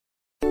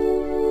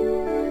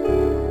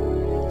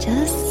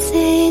Just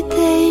say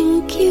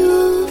thank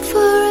you for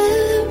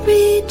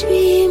every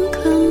dream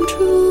come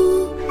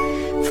true,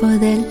 for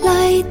the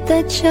light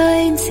that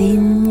shines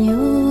in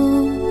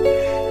you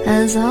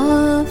as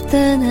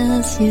often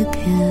as you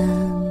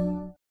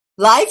can.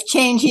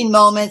 Life-changing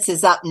moments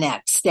is up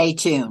next. Stay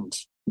tuned.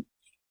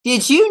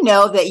 Did you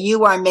know that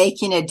you are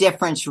making a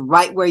difference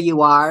right where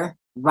you are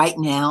right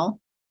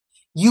now?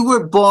 You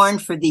were born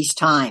for these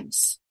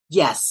times.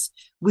 Yes,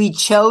 we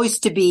chose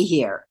to be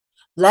here.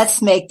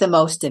 Let's make the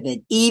most of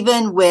it,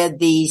 even with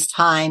these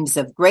times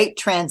of great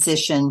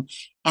transition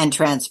and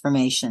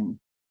transformation.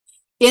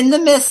 In the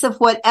midst of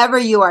whatever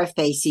you are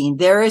facing,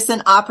 there is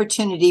an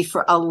opportunity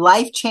for a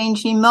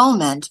life-changing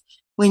moment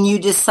when you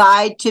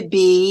decide to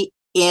be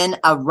in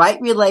a right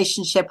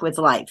relationship with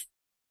life.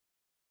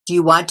 Do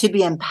you want to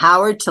be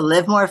empowered to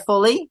live more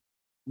fully?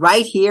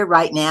 Right here,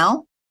 right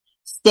now?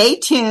 Stay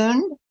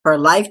tuned for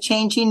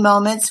Life-Changing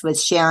Moments with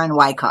Sharon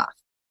Wikoff.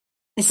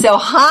 So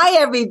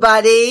hi,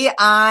 everybody.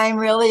 I'm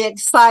really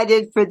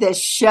excited for this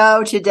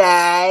show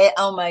today.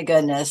 Oh, my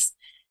goodness.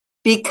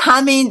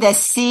 Becoming the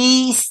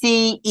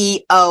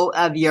CCEO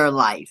of your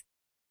life.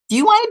 Do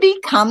you want to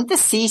become the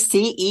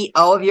CCEO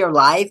of your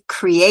life?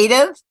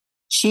 Creative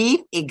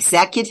Chief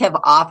Executive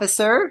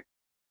Officer?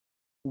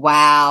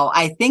 Wow.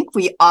 I think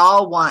we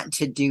all want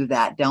to do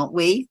that, don't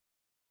we?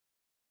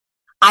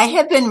 I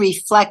have been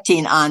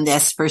reflecting on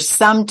this for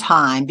some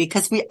time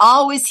because we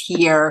always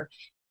hear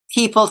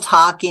people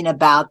talking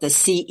about the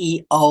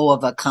CEO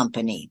of a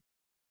company.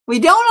 We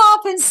don't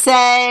often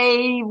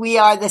say we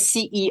are the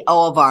CEO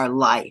of our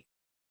life,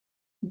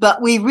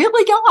 but we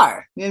really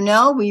are,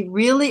 we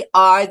really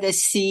are the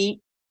CEO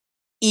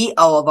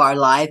of our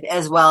life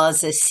as well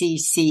as the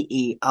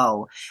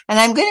CCEO. And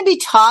I'm going to be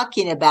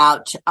talking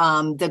about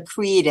the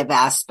creative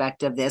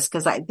aspect of this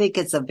because I think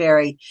it's a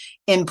very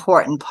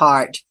important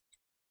part.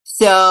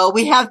 So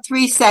we have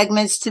 3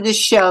 segments to the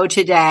show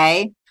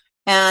today.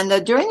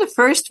 And during the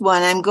first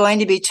one, I'm going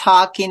to be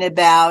talking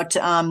about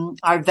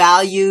our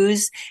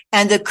values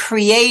and the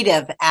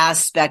creative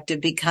aspect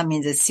of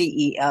becoming the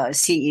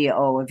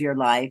CEO of your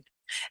life.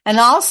 And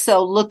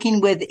also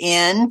looking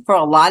within for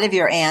a lot of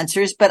your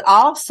answers, but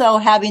also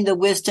having the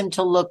wisdom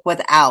to look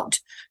without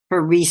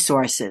for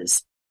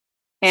resources.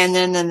 And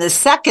then in the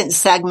second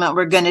segment,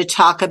 we're going to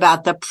talk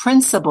about the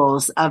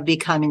principles of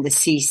becoming the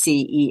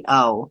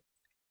CCEO.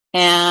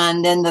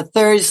 And in the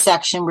third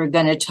section, we're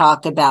going to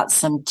talk about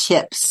some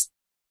tips.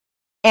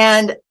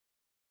 And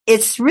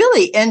it's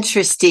really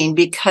interesting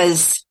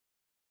because,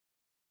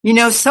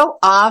 so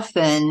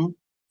often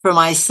for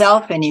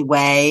myself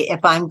anyway,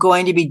 if I'm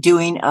going to be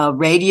doing a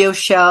radio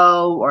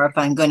show or if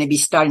I'm going to be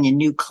starting a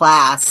new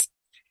class,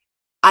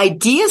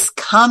 ideas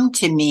come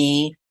to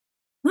me,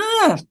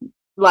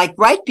 like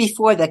right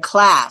before the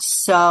class.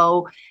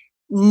 So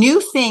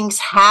new things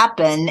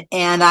happen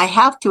and I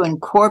have to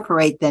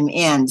incorporate them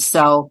in.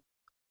 So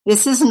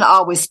this isn't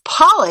always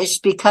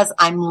polished because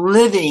I'm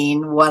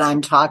living what I'm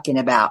talking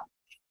about.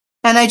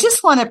 And I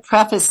just want to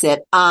preface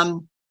it. I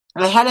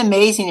had an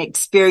amazing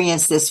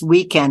experience this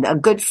weekend. A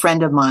good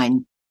friend of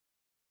mine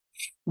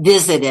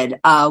visited.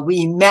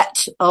 We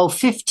met,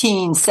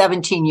 15,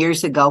 17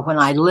 years ago when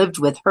I lived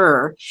with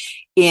her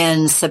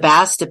in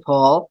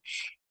Sebastopol.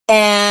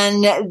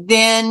 And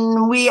then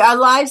our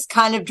lives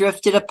kind of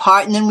drifted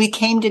apart. And then we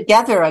came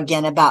together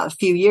again about a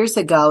few years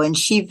ago and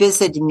she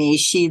visited me.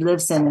 She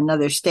lives in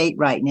another state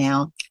right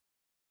now.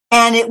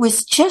 And it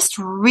was just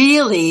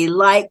really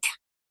like,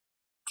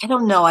 I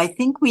don't know, I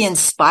think we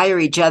inspire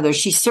each other.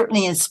 She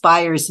certainly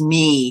inspires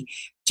me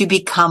to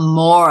become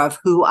more of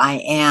who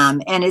I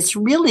am. And it's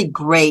really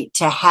great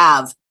to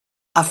have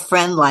a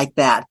friend like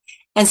that.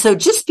 And so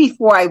just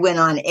before I went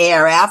on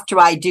air, after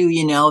I do,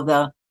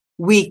 the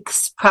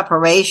week's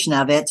preparation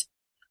of it,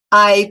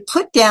 I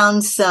put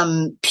down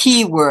some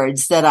P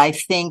words that I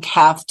think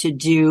have to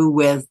do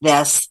with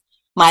this,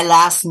 my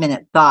last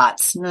minute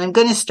thoughts. And I'm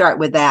going to start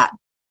with that.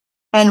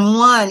 And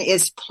one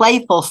is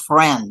playful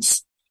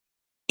friends.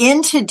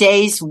 In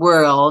today's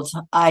world,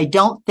 I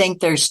don't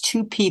think there's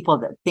 2 people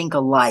that think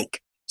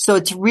alike. So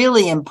it's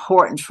really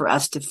important for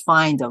us to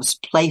find those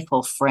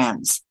playful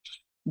friends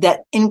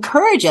that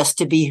encourage us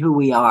to be who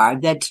we are,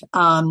 that,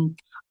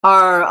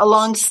 are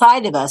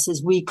alongside of us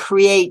as we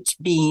create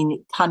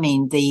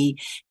becoming the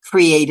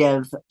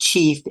creative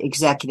chief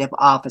executive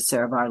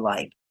officer of our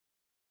life.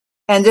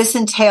 And this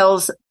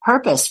entails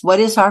purpose.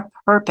 What is our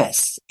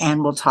purpose?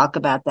 And we'll talk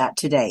about that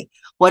today.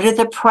 What are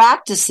the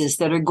practices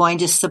that are going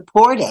to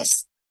support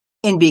us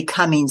in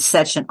becoming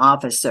such an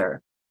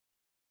officer?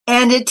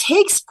 And it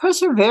takes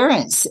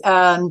perseverance.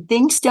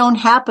 Things don't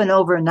happen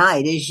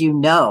overnight, as you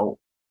know.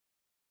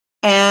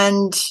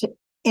 And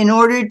in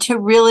order to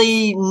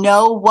really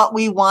know what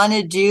we want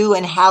to do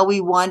and how we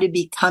want to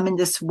become in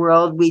this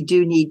world, we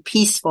do need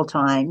peaceful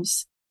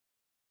times.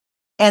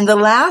 And the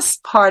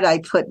last part I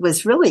put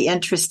was really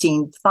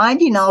interesting,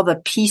 finding all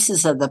the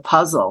pieces of the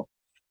puzzle.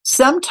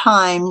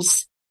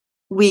 Sometimes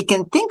we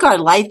can think our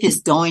life is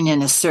going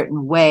in a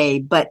certain way,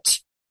 but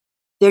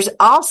there's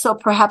also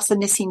perhaps a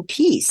missing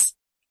piece.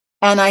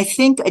 And I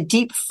think a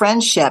deep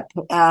friendship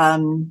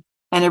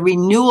and a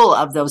renewal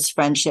of those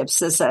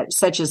friendships,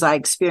 such as I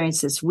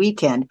experienced this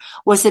weekend,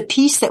 was a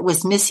piece that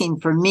was missing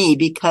for me,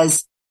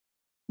 because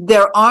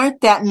there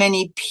aren't that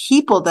many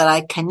people that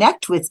I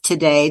connect with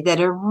today that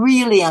are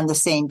really on the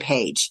same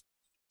page.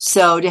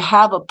 So to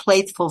have a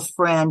playful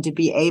friend to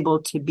be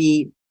able to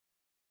be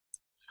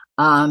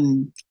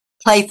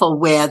playful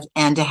with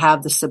and to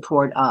have the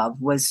support of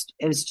was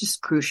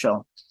just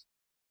crucial.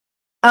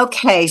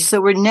 Okay,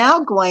 so we're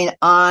now going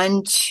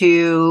on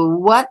to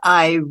what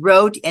I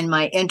wrote in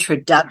my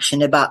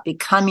introduction about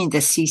becoming the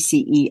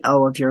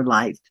CCEO of your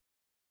life.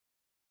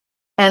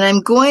 And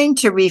I'm going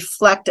to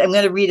reflect. I'm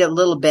going to read a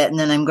little bit, and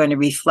then I'm going to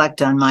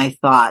reflect on my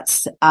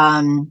thoughts.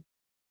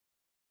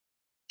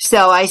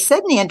 So I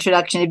said in the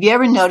introduction, have you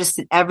ever noticed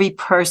that every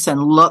person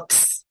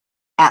looks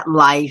at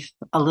life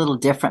a little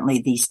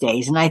differently these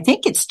days? And I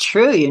think it's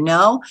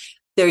true,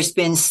 There's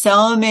been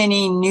so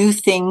many new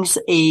things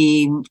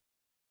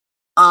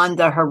on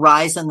the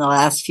horizon the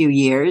last few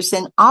years,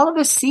 and all of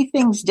us see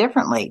things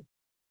differently.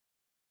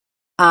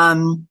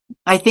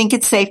 I think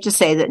it's safe to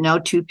say that no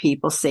two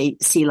people see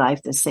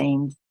life the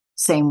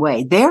same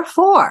way.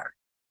 Therefore,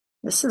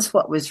 this is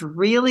what was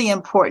really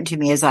important to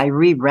me as I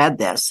reread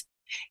this.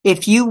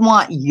 If you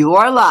want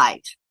your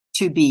life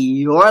to be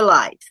your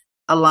life,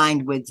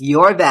 aligned with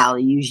your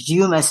values,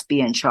 you must be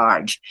in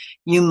charge.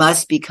 You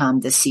must become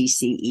the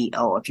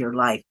CCEO of your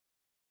life.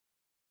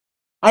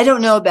 I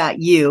don't know about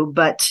you,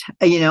 but,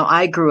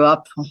 I grew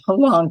up a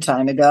long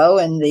time ago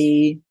in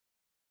the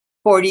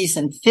 40s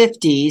and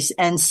 50s.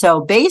 And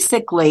so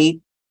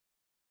basically,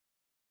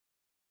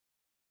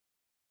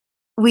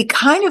 we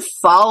kind of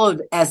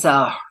followed as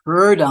a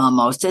herd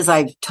almost, as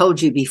I've told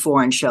you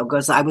before in show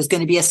goes, I was going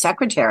to be a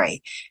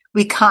secretary.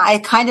 I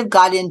kind of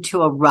got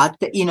into a rut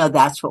that,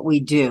 that's what we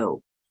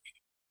do.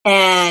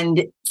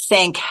 And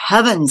thank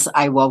heavens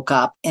I woke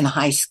up in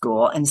high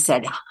school and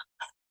said,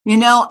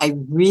 I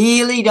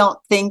really don't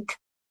think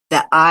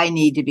that I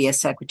need to be a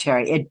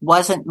secretary. It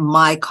wasn't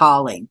my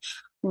calling.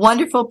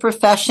 Wonderful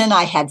profession.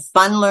 I had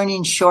fun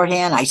learning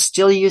shorthand. I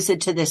still use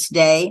it to this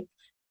day,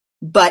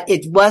 but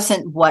it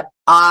wasn't what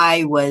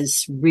I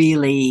was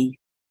really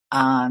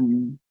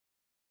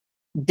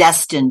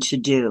destined to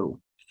do.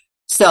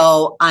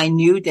 So I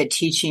knew that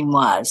teaching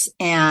was,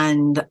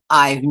 and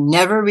I've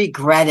never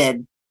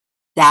regretted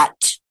that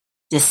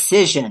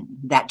decision,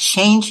 that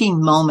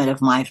changing moment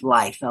of my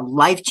life, a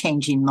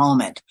life-changing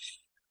moment,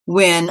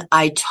 when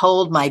I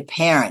told my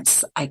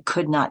parents I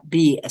could not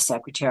be a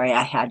secretary,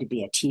 I had to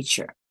be a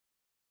teacher.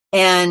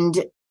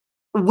 And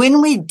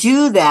when we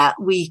do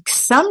that, we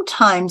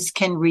sometimes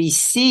can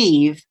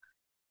receive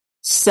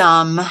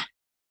some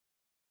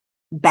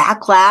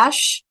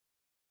backlash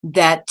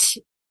that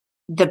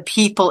the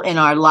people in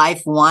our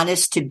life want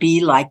us to be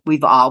like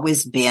we've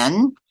always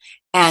been.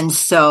 And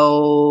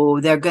so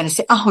they're going to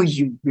say, oh,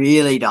 you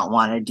really don't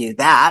want to do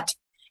that.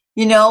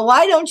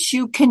 Why don't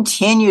you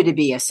continue to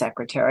be a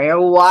secretary,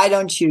 or why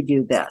don't you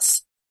do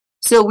this?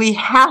 So we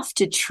have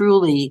to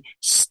truly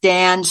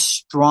stand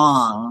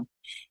strong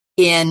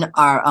in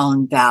our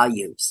own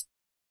values.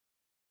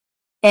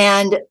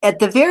 And at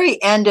the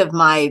very end of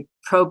my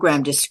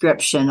program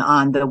description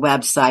on the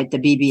website, the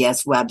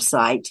BBS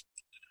website,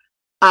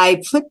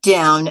 I put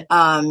down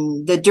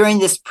that during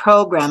this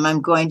program,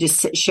 I'm going to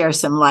share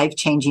some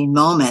life-changing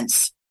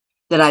moments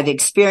that I've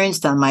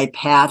experienced on my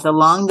path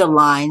along the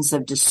lines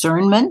of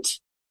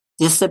discernment,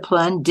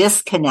 discipline,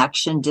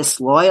 disconnection,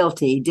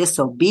 disloyalty,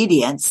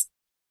 disobedience,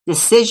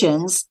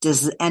 decisions,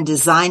 and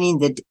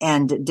designing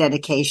and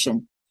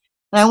dedication.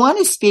 And I want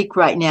to speak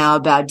right now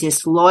about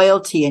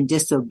disloyalty and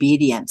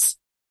disobedience.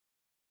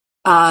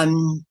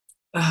 Touchy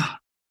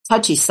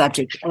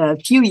subject. A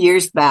few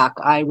years back,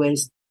 I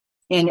was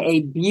in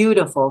a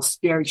beautiful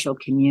spiritual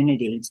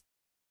community.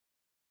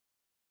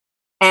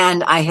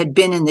 And I had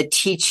been in the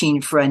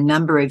teaching for a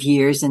number of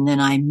years, and then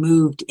I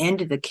moved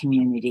into the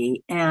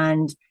community.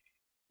 And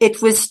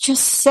it was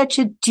just such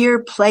a dear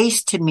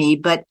place to me.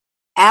 But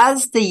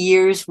as the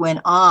years went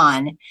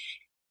on,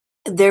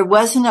 there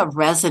wasn't a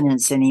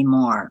resonance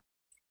anymore.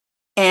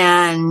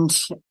 And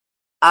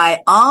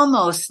I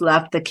almost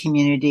left the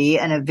community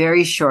in a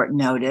very short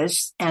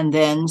notice. And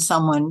then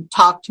someone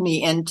talked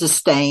me into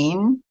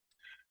staying.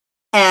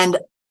 And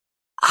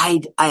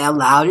I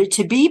allowed it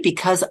to be,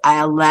 because I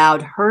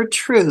allowed her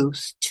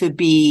truth to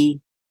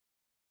be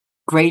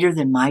greater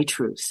than my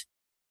truth,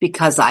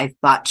 because I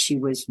thought she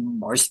was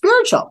more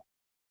spiritual.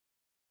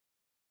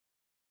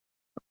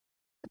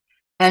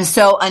 And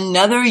so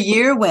another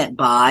year went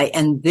by,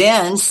 and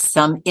then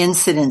some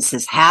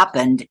incidences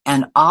happened,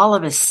 and all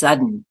of a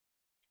sudden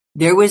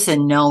there was a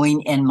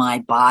knowing in my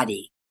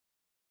body.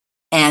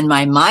 And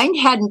my mind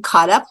hadn't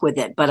caught up with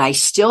it, but I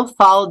still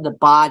followed the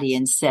body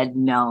and said,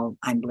 no,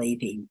 I'm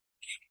leaving.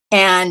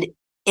 And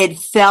it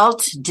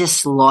felt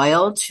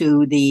disloyal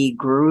to the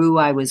guru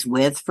I was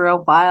with for a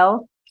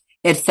while.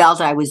 It felt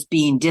I was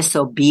being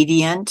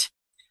disobedient,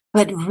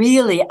 but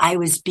really I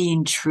was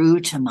being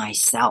true to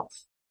myself.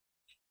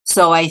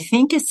 So I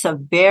think it's a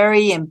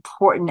very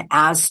important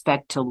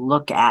aspect to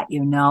look at,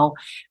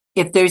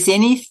 if there's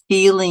any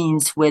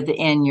feelings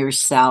within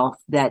yourself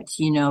that,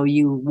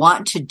 you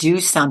want to do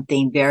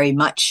something very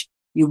much,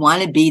 you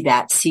want to be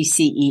that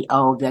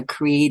CCEO, the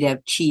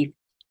creative chief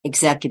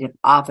executive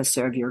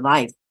officer of your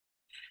life,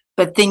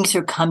 but things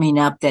are coming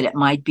up that it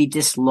might be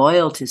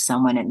disloyal to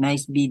someone. It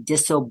might be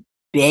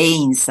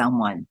disobeying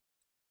someone.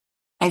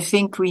 I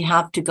think we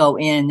have to go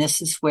in.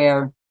 This is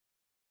where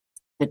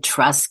the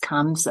trust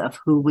comes of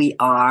who we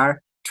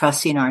are,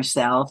 trusting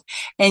ourselves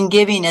and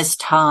giving us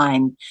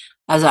time,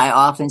 as I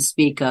often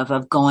speak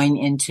of going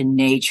into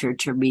nature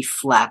to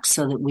reflect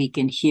so that we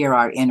can hear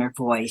our inner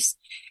voice.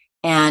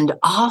 And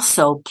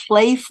also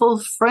playful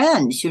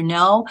friends,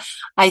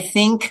 I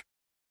think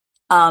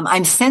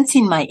I'm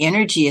sensing my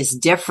energy is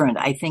different.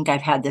 I think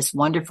I've had this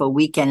wonderful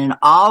weekend. And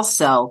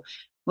also,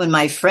 when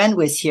my friend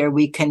was here,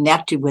 we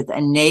connected with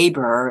a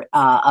neighbor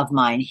of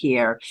mine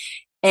here.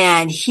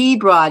 And he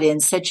brought in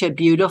such a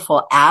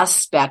beautiful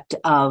aspect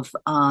of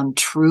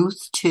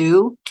truth,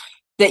 too,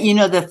 that,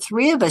 the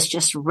three of us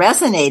just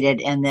resonated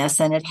in this.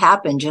 And it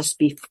happened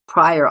just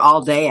prior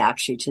all day,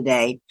 actually,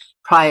 today,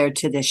 prior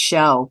to this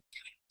show.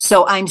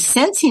 So I'm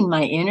sensing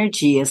my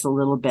energy is a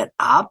little bit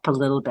up, a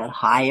little bit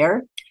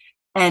higher.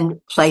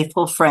 And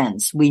playful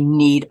friends. We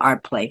need our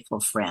playful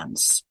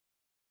friends.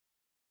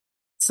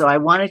 So I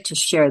wanted to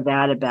share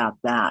that about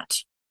that.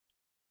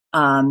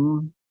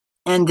 And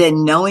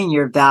then knowing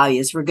your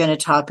values. We're going to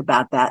talk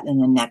about that in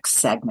the next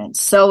segment.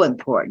 So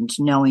important,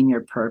 knowing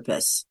your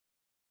purpose.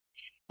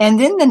 And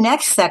then the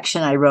next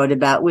section I wrote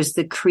about was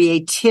the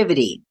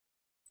creativity.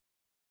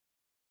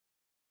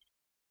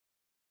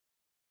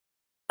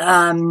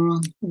 As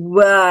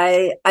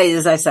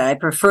I said, I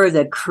prefer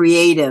the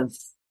creative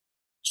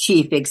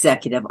chief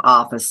executive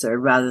officer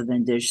rather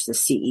than just the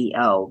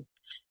CEO,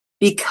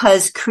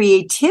 because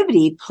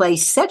creativity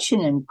plays such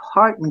an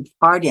important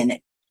part in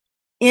it.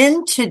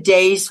 In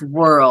today's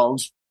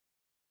world,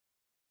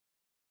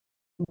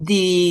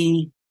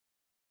 the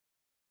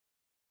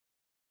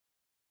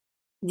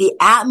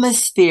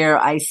atmosphere,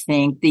 I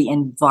think, the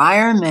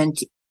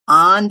environment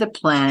on the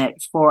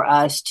planet for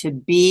us to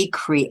be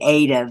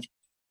creative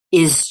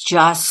is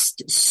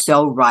just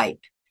so ripe.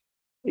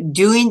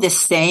 Doing the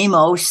same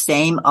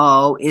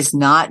old is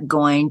not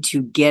going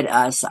to get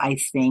us, I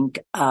think,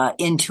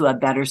 into a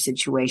better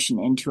situation,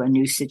 into a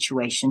new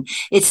situation.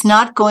 It's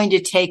not going to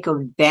take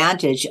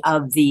advantage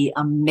of the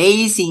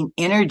amazing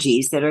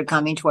energies that are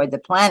coming toward the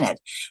planet,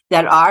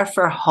 that are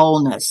for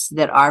wholeness,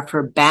 that are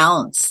for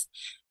balance,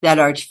 that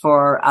are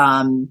for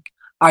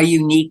our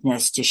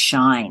uniqueness to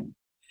shine.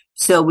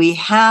 So we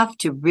have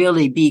to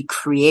really be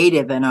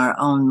creative in our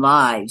own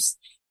lives,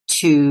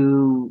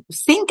 to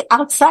think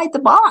outside the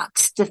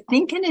box, to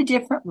think in a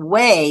different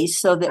way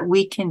so that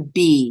we can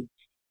be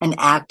and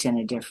act in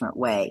a different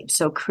way.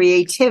 So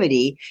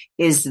creativity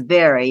is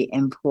very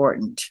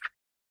important.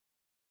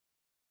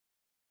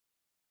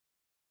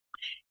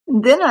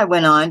 And then I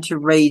went on to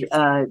write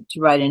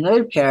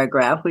another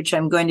paragraph, which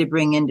I'm going to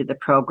bring into the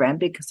program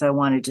because I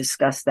want to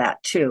discuss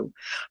that too.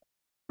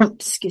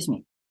 Excuse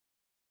me.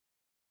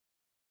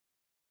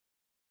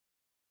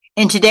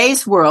 In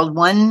today's world,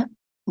 when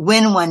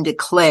one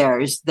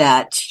declares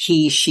that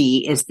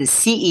she is the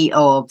CEO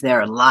of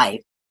their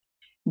life,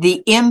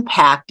 the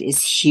impact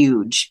is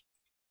huge.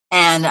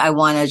 And I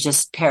want to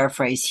just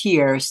paraphrase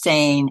here,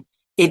 saying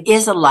it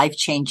is a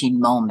life-changing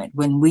moment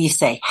when we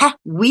say,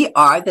 we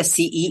are the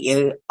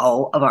CEO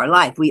of our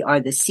life. We are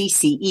the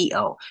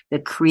CCEO, the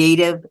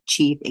Creative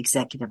Chief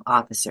Executive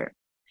Officer.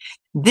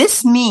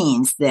 This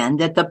means then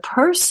that the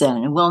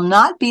person will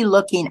not be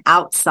looking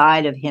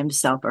outside of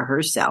himself or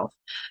herself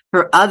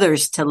for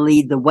others to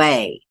lead the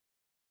way.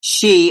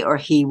 She or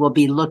he will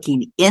be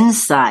looking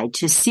inside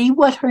to see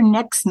what her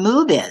next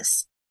move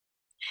is.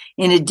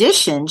 In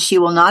addition, she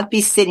will not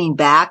be sitting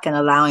back and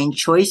allowing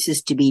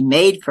choices to be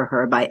made for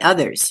her by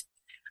others.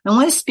 I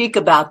want to speak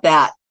about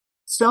that.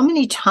 So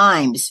many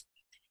times,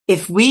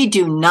 if we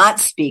do not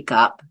speak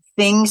up,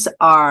 things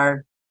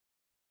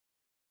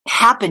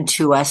happen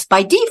to us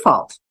by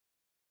default.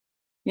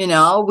 We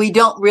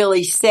don't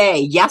really say,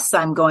 yes,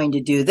 I'm going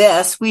to do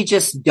this. We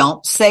just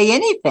don't say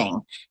anything.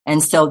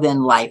 And so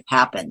then life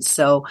happens.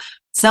 So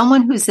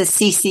someone who's a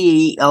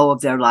CCEO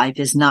of their life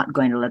is not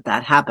going to let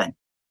that happen.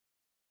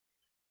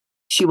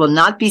 She will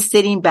not be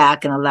sitting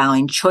back and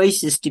allowing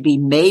choices to be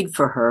made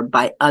for her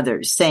by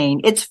others,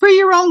 saying, it's for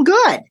your own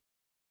good.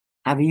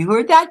 Have you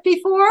heard that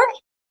before?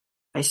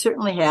 I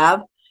certainly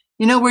have.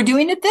 We're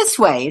doing it this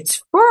way.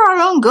 It's for our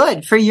own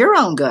good, for your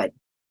own good.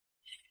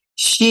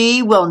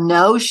 She will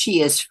know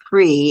she is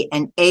free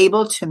and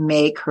able to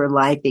make her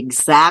life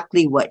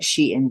exactly what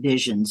she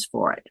envisions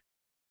for it.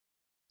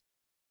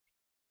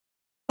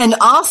 And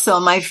also,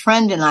 my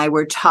friend and I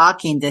were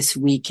talking this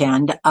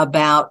weekend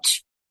about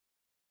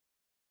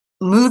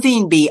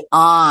moving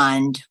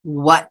beyond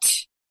what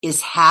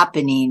is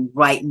happening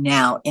right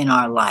now in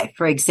our life.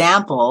 For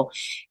example,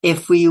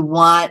 if we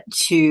want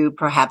to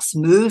perhaps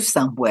move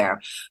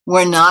somewhere,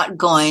 we're not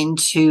going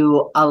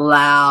to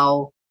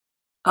allow,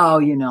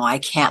 I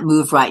can't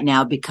move right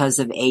now because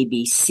of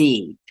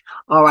ABC.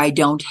 or I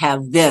don't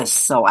have this,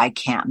 so I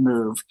can't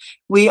move.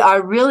 We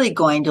are really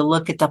going to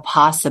look at the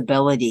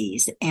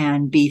possibilities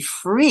and be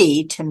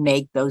free to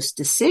make those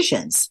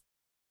decisions.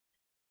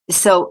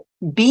 So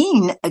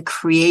being a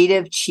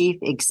creative chief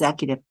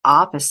executive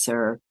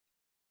officer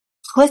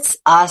puts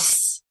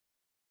us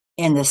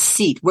in the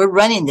seat. We're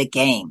running the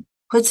game,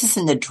 puts us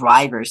in the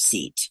driver's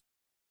seat,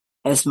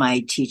 as my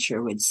teacher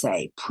would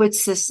say,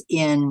 puts us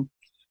in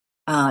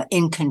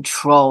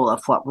control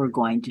of what we're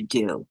going to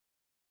do.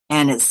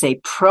 And it's a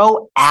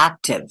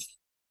proactive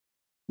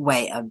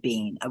way of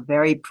being, a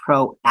very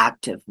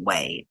proactive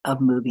way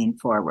of moving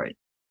forward.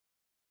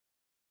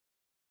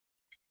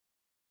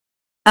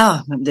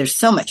 Oh, there's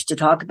so much to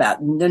talk about.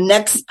 The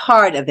next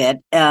part of it,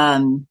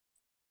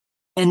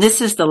 and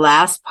this is the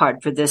last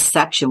part for this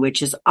section,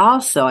 which is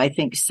also, I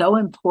think, so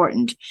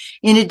important.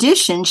 In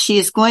addition, she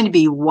is going to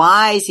be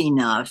wise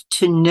enough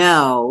to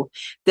know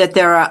that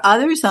there are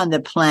others on the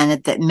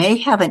planet that may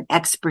have an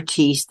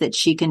expertise that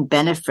she can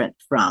benefit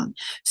from.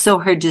 So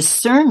her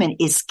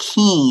discernment is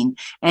keen,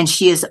 and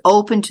she is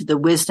open to the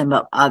wisdom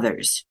of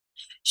others.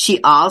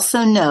 She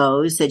also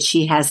knows that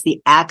she has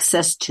the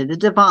access to the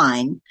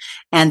divine,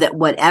 and that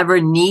whatever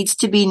needs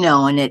to be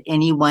known at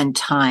any one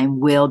time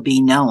will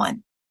be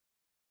known.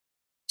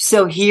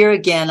 So here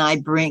again,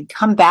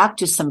 come back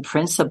to some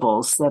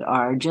principles that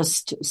are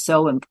just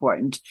so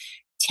important.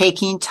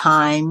 Taking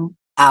time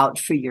out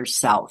for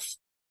yourself.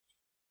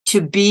 To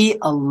be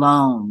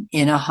alone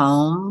in a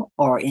home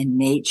or in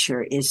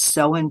nature is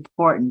so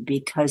important,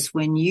 because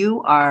when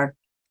you are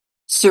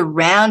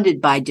surrounded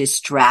by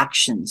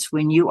distractions,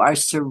 when you are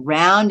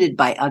surrounded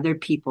by other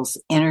people's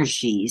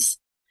energies,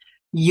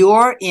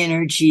 your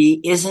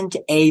energy isn't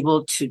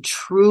able to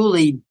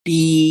truly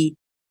be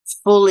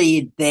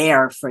fully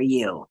there for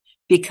you,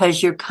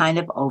 because you're kind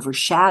of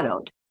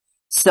overshadowed.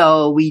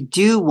 So we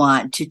do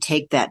want to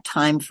take that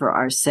time for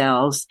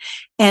ourselves,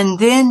 and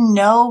then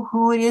know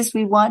who it is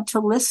we want to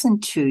listen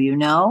to.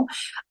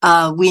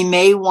 We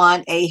may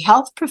want a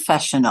health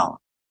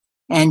professional.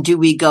 And do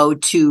we go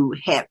to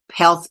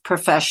health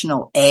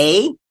professional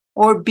A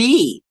or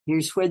B?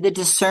 Here's where the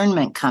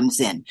discernment comes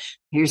in.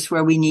 Here's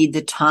where we need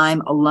the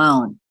time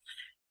alone.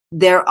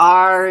 There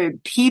are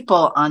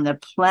people on the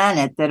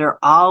planet that are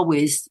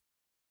always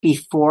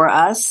before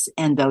us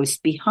and those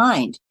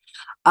behind.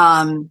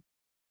 My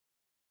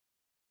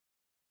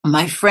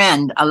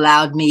friend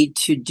allowed me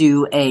to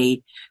do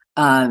a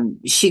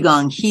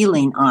Qigong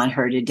healing on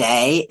her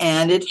today,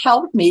 and it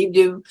helped me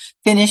to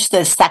finish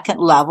the second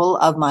level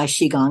of my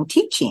Qigong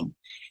teaching.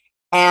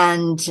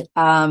 And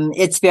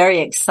it's very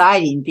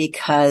exciting,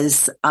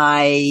 because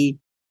I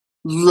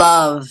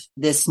love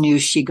this new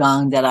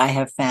Qigong that I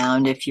have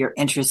found. If you're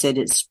interested,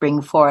 it's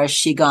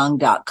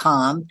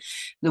springforestqigong.com,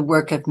 the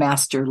work of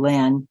Master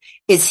Lin.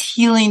 It's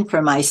healing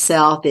for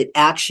myself. It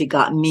actually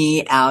got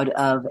me out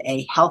of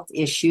a health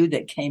issue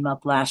that came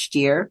up last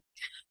year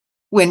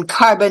when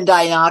carbon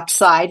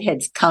dioxide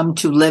had come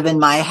to live in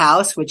my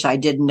house, which I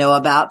didn't know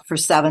about for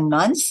 7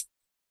 months.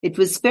 It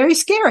was very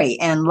scary.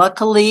 And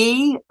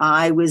luckily,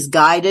 I was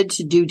guided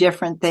to do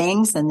different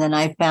things. And then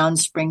I found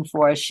Spring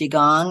Forest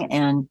Qigong,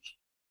 and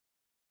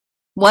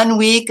 1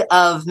 week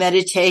of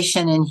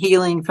meditation and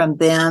healing from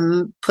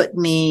them put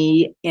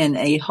me in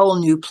a whole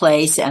new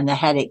place, and the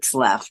headaches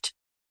left.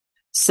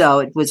 So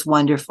it was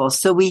wonderful.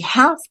 So we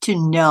have to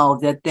know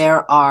that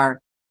there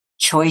are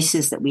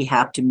choices that we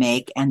have to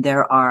make, and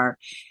there are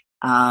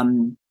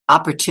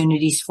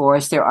opportunities for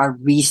us. There are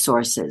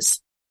resources.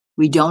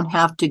 We don't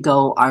have to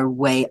go our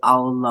way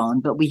all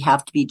alone, but we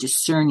have to be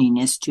discerning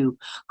as to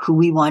who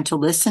we want to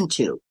listen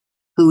to,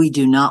 who we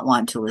do not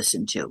want to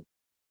listen to.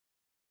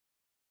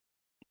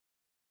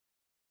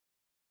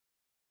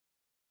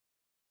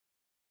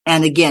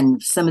 And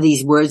again, some of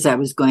these words I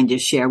was going to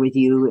share with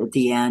you at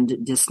the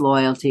end: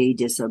 disloyalty,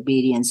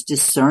 disobedience,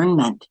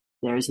 discernment.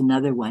 There's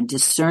another one: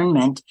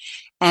 discernment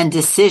and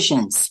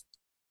decisions.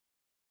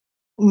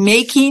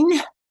 Making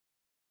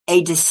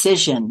a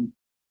decision.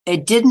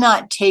 It did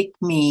not take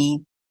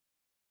me,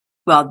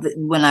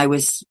 when I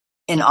was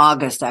in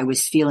August, I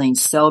was feeling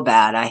so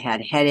bad. I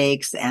had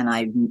headaches, and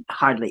I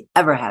hardly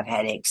ever have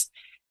headaches.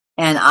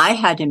 And I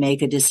had to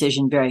make a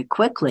decision very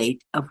quickly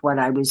of what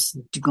I was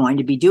going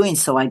to be doing.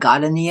 So I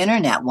got on the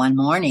internet one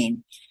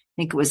morning. I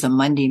think it was a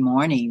Monday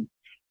morning.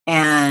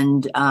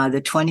 And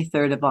the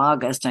 23rd of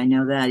August, I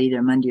know that,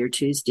 either Monday or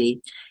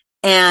Tuesday.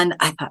 And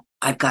I thought,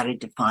 I've got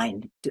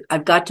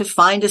to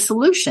find a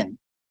solution.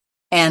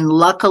 And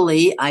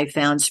luckily, I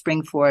found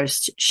Spring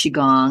Forest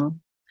Qigong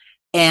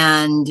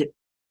and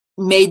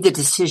made the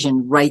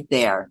decision right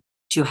there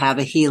to have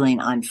a healing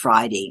on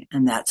Friday.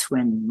 And that's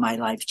when my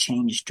life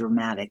changed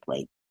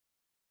dramatically.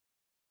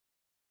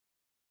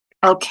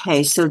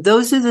 Okay, so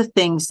those are the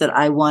things that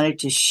I wanted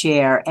to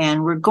share.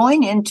 And we're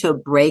going into a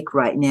break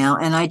right now.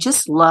 And I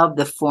just love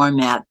the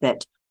format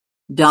that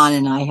Don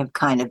and I have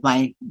kind of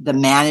the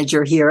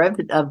manager here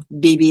of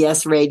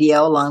BBS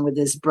Radio, along with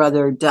his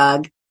brother,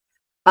 Doug.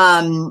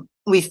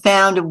 We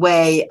found a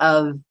way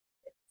of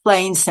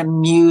playing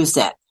some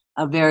music,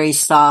 a very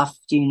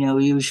soft,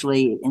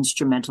 usually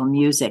instrumental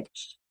music.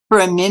 for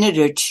a minute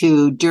or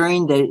two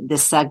during the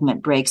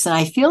segment breaks. And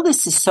I feel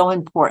this is so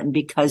important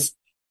because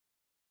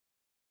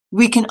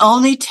we can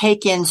only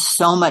take in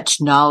so much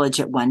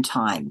knowledge at one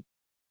time.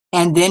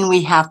 And then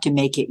we have to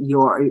make it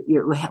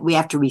we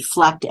have to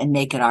reflect and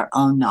make it our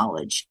own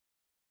knowledge.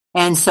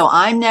 And so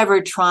I'm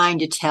never trying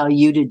to tell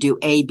you to do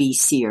A, B,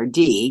 C, or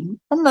D,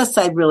 unless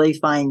I really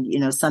find,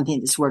 something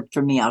that's worked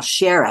for me, I'll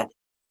share it.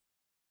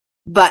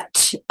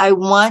 But I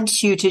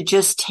want you to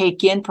just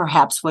take in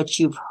perhaps what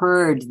you've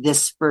heard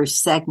this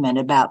first segment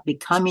about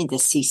becoming the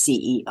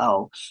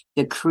CCEO,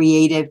 the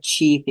Creative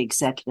Chief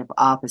Executive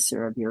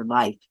Officer of your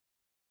life.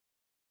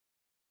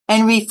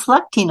 And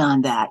reflecting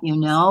on that,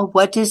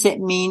 what does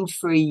it mean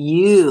for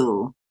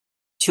you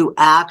to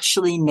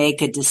actually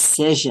make a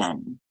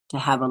decision, to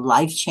have a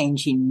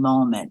life-changing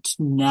moment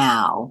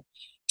now,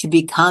 to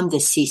become the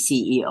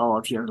CCEO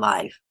of your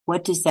life?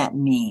 What does that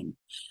mean?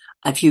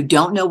 If you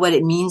don't know what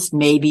it means,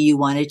 maybe you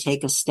want to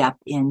take a step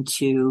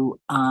into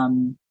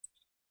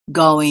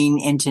going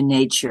into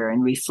nature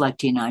and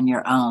reflecting on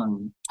your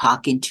own,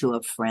 talking to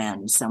a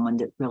friend, someone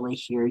that really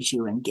hears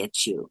you and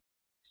gets you.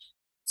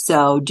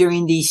 So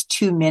during these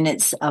 2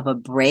 minutes of a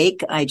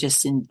break, I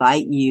just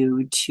invite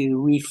you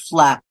to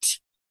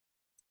reflect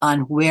on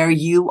where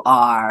you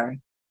are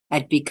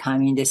at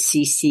becoming the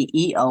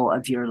CCEO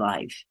of your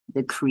life,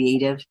 the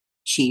Creative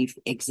Chief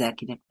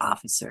Executive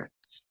Officer.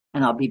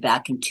 And I'll be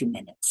back in 2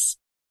 minutes.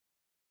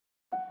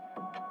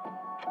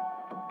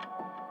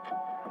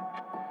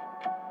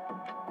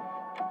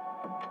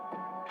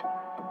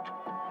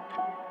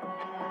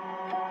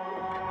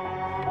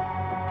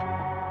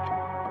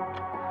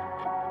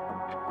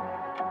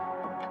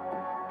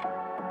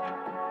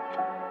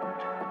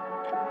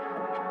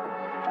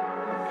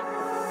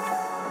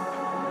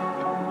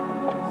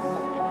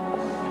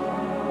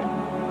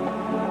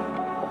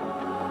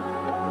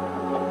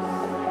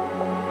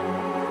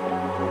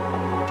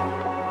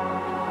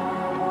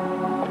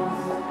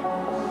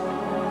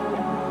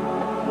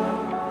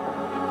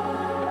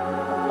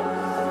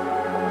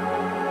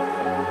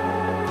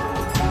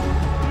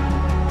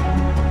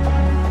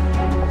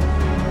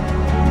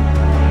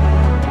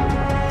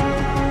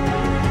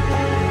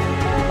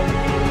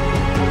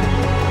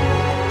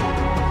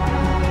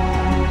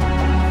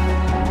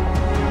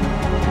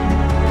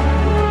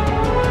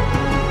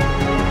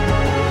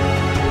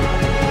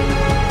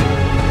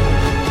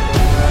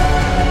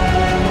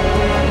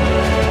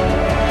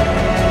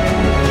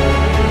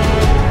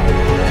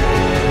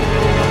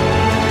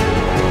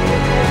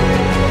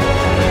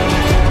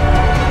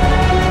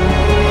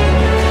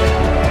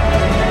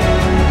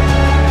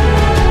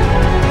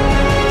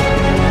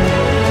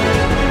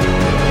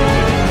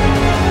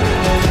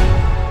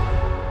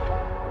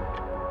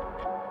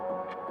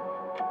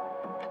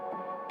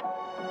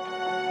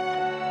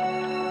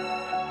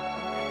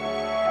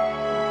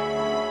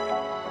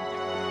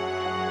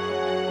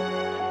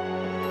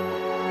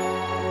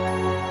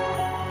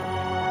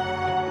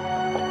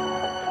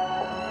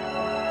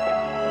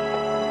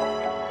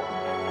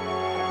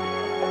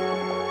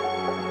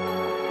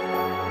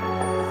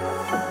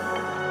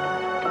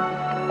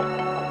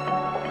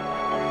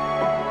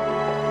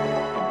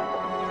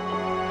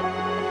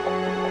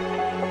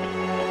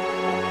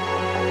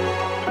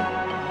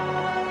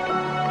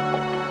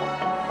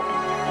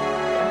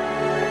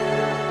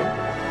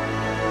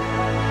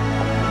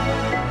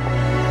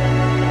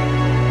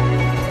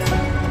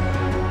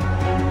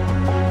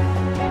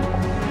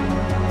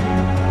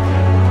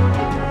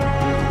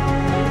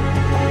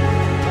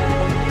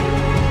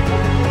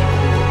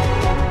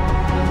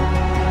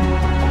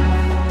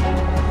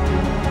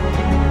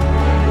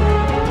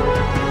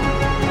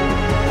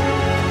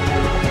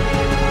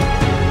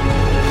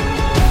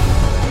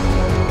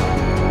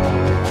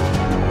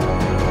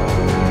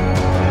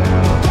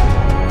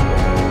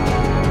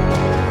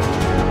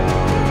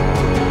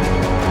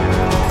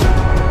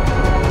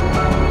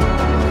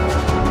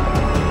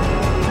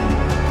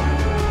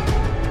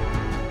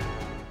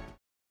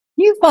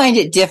 Find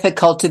it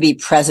difficult to be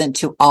present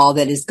to all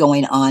that is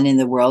going on in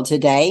the world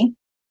today?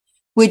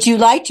 Would you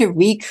like to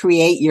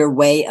recreate your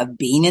way of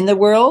being in the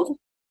world?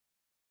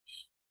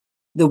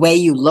 The way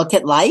you look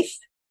at life?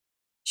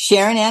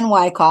 Sharon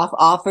Wikoff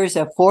offers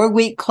a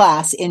 4-week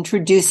class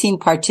introducing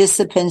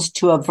participants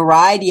to a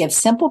variety of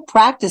simple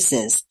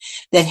practices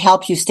that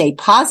help you stay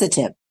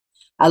positive,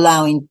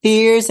 allowing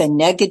fears and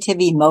negative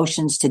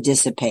emotions to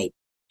dissipate.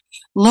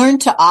 Learn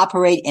to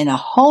operate in a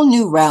whole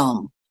new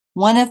realm,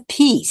 one of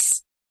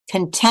peace,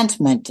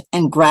 contentment,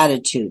 and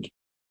gratitude.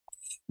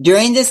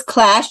 During this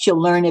class,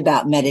 you'll learn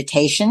about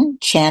meditation,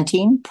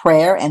 chanting,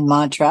 prayer, and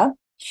mantra,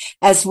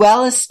 as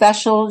well as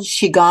special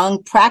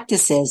Qigong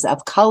practices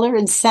of color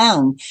and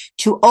sound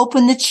to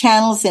open the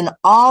channels in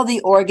all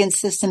the organ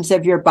systems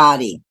of your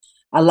body,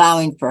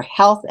 allowing for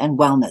health and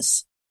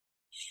wellness.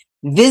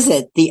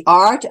 Visit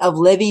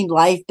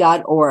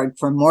theartoflivinglife.org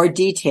for more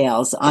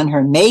details on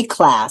her May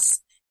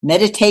class,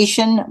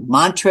 meditation,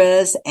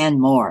 mantras,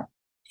 and more.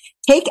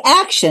 Take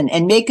action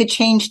and make a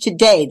change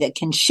today that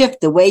can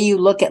shift the way you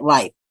look at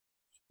life,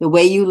 the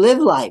way you live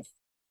life,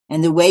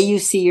 and the way you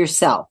see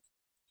yourself.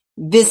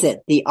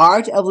 Visit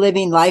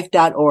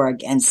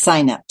theartoflivinglife.org and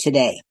sign up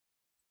today.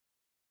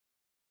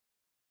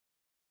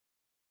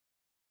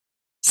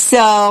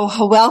 So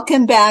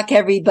welcome back,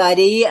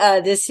 everybody.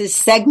 This is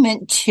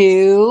segment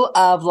 2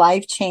 of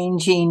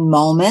Life-Changing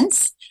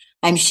Moments.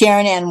 I'm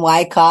Sharon and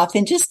Wikoff,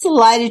 and just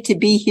delighted to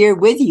be here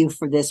with you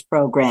for this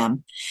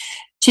program.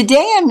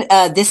 Today,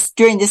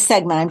 during this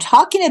segment, I'm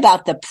talking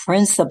about the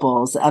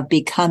principles of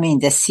becoming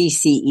the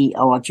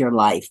CCEO of your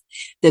life,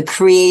 the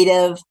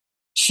Creative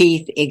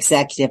Chief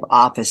Executive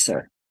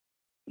Officer.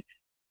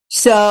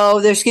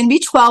 So there's going to be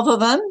 12 of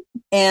them.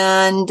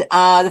 And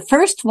the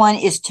first one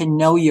is to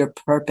know your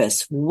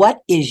purpose.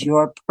 What is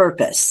your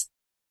purpose?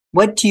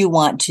 What do you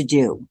want to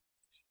do?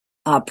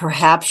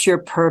 Perhaps your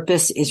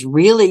purpose is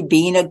really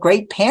being a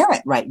great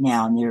parent right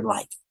now in your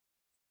life.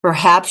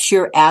 Perhaps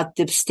you're at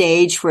the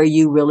stage where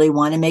you really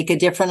want to make a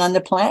difference on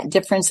the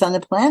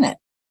planet.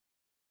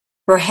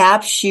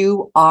 Perhaps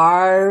you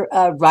are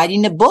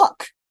writing a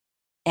book,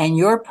 and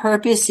your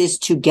purpose is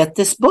to get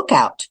this book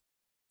out.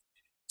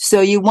 So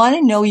you want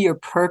to know your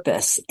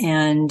purpose.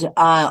 And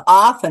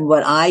often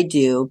what I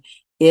do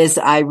is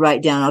I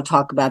write down, I'll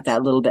talk about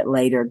that a little bit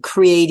later,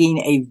 creating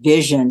a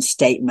vision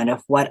statement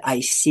of what I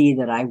see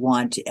that I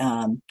want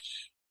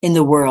in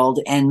the world.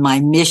 And my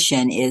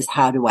mission is,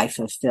 how do I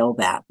fulfill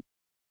that?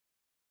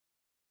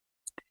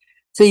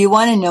 So you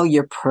want to know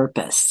your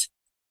purpose.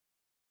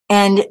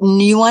 And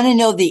you want to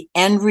know the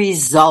end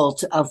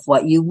result of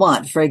what you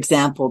want. For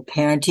example,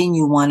 parenting,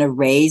 you want to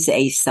raise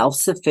a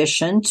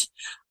self-sufficient,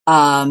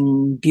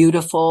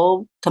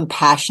 beautiful,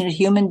 compassionate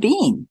human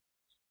being.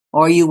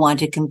 Or you want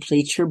to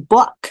complete your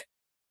book.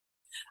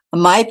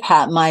 My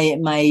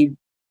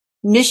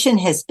mission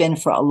has been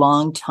for a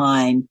long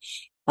time,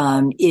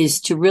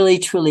 is to really,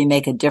 truly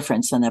make a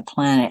difference on the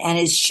planet. And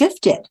it's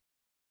shifted.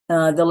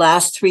 The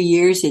last 3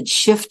 years, it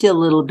shifted a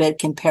little bit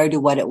compared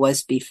to what it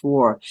was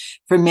before.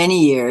 For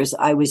many years,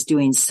 I was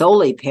doing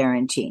solely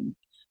parenting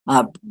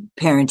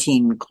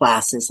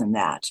classes and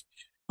that.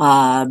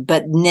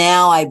 But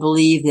now I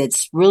believe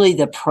it's really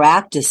the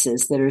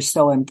practices that are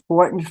so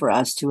important for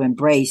us to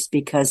embrace,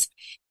 because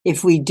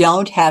if we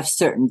don't have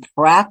certain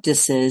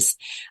practices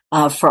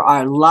for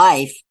our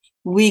life,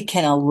 we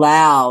can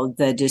allow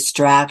the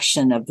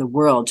distraction of the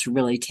world to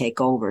really take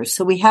over.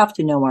 So we have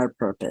to know our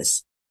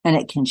purpose. And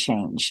it can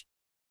change.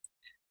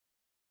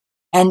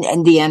 And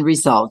the end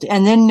result.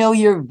 And then know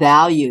your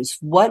values.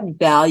 What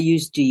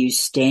values do you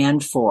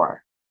stand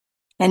for?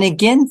 And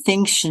again,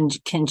 things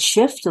can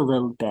shift a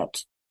little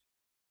bit.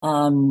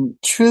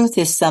 Truth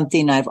is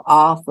something I've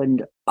often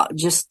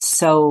just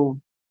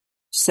so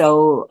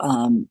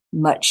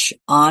much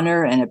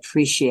honor and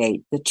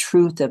appreciate the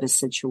truth of a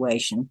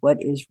situation.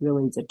 What is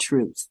really the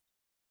truth?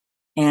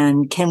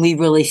 And can we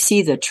really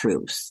see the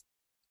truth?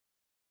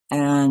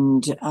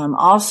 And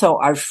also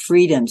our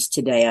freedoms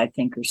today, I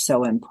think, are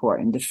so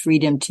important. The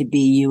freedom to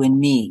be you and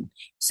me,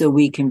 so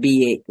we can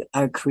be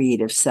our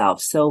creative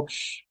self. So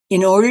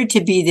in order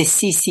to be the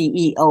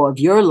CCEO of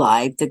your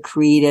life, the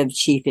Creative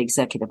Chief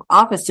Executive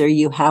Officer,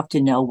 you have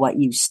to know what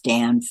you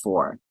stand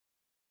for.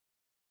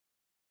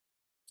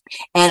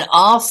 And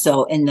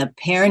also in the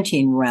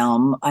parenting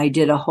realm, I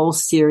did a whole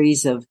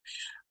series of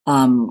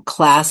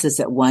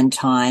classes at one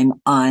time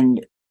on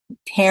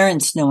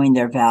parents knowing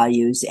their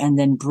values and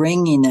then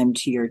bringing them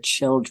to your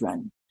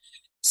children.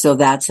 So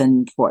that's an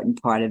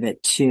important part of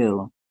it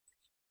too.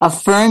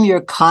 Affirm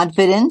your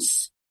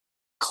confidence,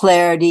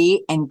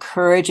 clarity, and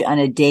courage on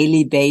a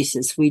daily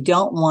basis. We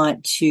don't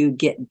want to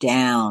get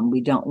down.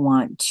 We don't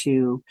want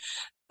to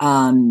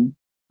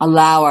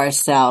allow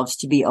ourselves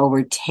to be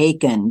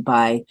overtaken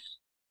by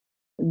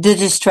the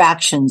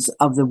distractions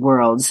of the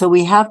world. So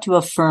we have to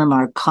affirm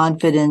our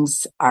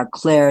confidence, our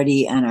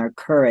clarity, and our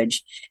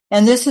courage.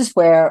 And this is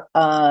where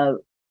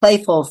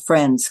playful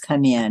friends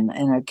come in,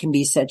 and it can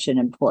be such an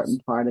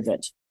important part of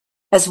it,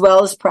 as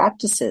well as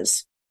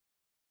practices.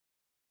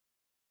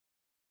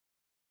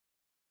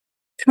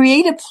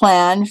 Create a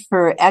plan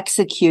for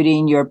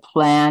executing your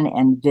plan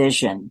and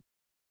vision.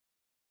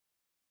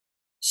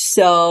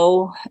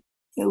 So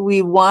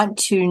we want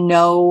to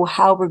know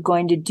how we're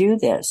going to do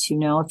this. You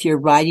know, if you're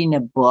writing a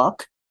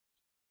book,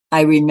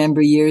 I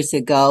remember years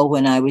ago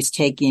when I was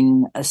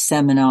taking a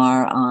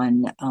seminar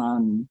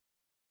on,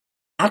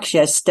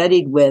 actually I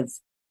studied with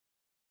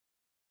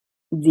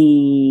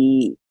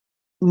the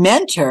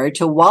mentor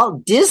to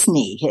Walt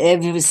Disney.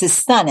 It was his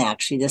son,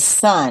 actually, the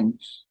son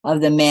of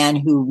the man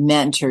who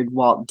mentored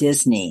Walt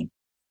Disney,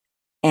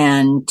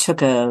 and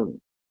took a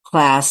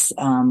class,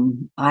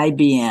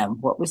 IBM.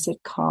 What was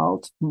it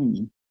called?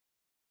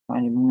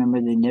 Trying to remember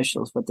the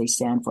initials, what they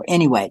stand for.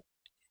 Anyway,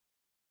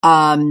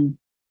 there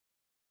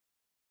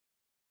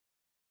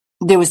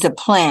was a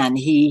plan.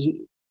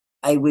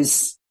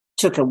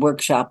 Took a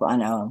workshop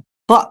on a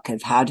book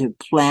of how to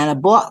plan a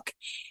book.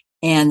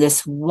 And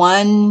this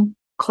one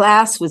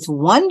class was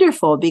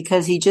wonderful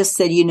because he just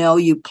said, you know,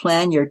 you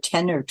plan your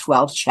 10 or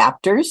 12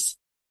 chapters.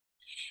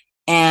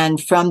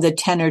 And from the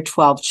 10 or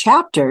 12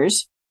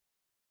 chapters,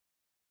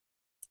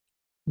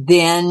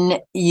 then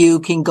you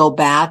can go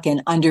back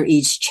and under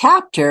each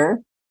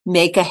chapter,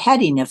 make a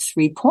heading of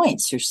 3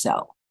 points or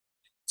so.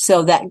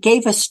 So that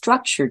gave a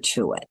structure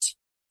to it.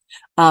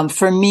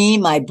 For me,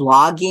 my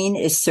blogging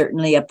is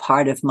certainly a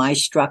part of my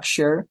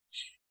structure,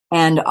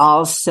 and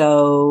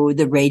also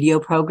the radio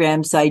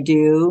programs I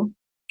do,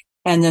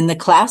 and then the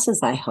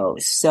classes I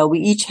host. So we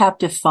each have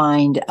to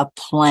find a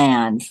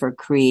plan for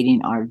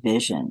creating our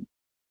vision.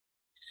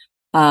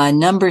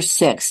 Number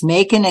 6,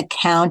 make an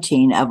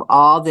accounting of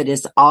all that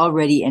is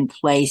already in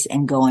place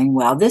and going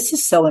well. This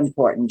is so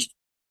important.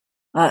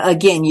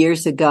 Again,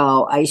 years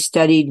ago, I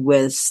studied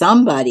with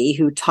somebody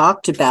who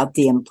talked about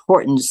the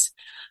importance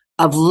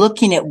of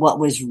looking at what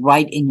was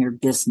right in your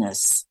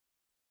business.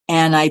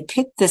 And I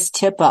picked this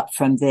tip up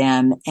from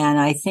them, and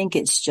I think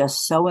it's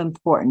just so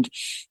important.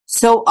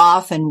 So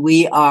often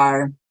we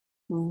are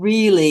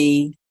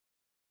really,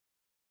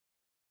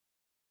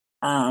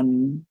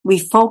 we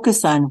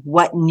focus on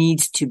what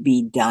needs to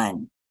be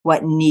done,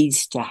 what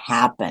needs to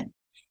happen,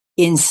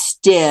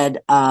 instead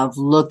of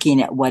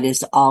looking at what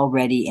is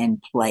already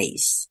in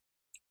place.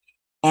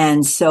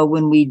 And so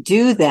when we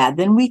do that,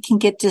 then we can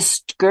get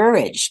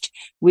discouraged.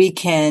 We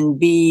can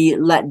be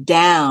let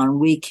down.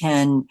 We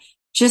can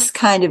just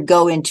kind of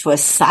go into a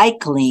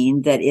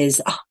cycling that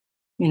is, I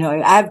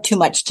have too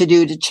much to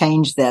do to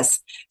change this.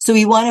 So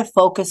we want to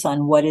focus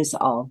on what is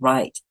all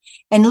right.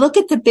 And look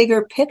at the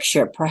bigger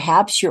picture.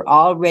 Perhaps you're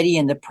already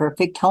in the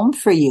perfect home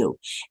for you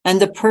and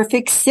the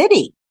perfect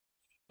city.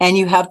 And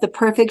you have the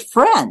perfect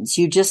friends.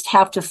 You just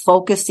have to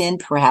focus in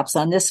perhaps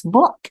on this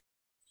book.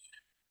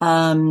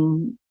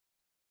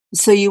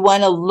 So you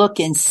want to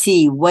look and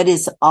see what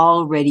is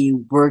already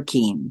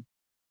working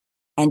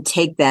and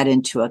take that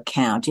into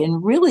account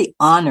and really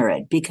honor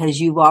it because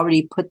you've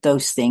already put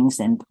those things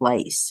in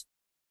place.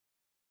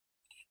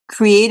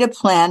 Create a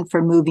plan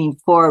for moving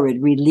forward,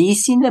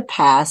 releasing the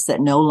past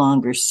that no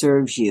longer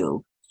serves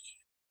you,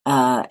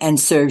 and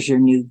serves your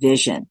new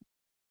vision.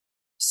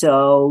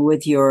 So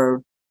with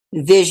your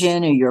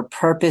vision or your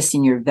purpose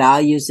and your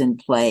values in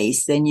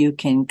place, then you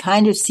can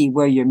kind of see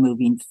where you're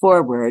moving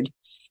forward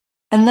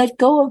and let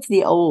go of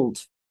the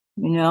old,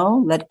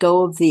 let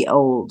go of the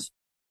old.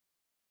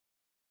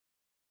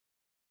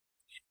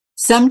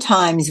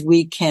 Sometimes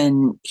we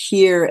can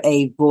hear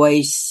a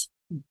voice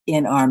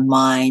in our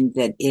mind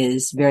that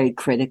is very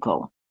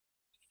critical.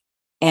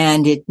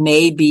 And it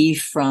may be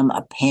from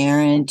a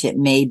parent, it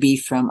may be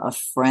from a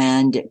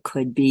friend, it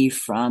could be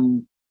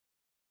from,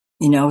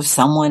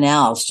 someone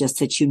else just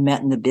that you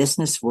met in the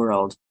business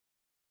world.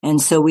 And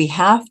so we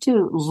have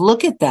to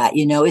look at that,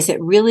 is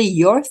it really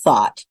your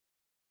thought?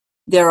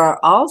 There are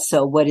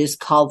also what is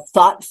called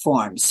thought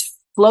forms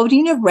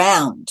floating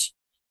around.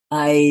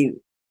 I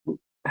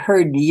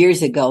heard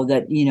years ago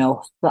that,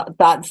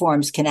 thought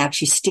forms can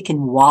actually stick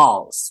in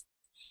walls.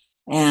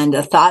 And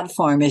a thought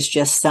form is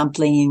just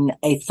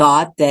a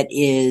thought that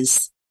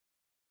is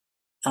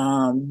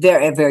a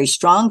very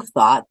strong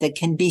thought that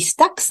can be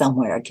stuck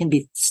somewhere. It can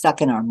be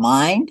stuck in our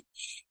mind.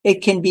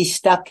 It can be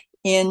stuck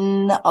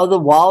in the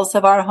walls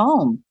of our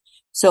home.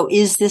 So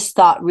is this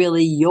thought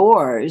really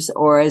yours,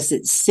 or is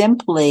it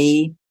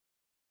simply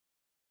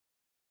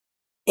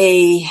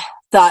a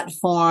thought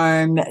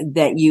form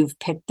that you've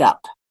picked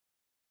up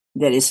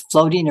that is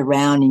floating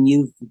around and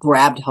you've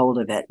grabbed hold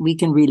of it? We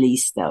can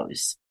release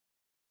those.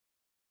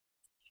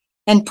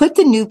 And put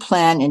the new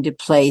plan into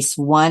place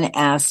one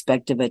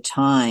aspect of a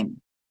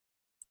time.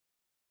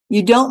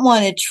 You don't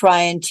want to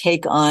try and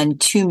take on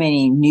too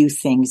many new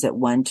things at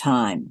one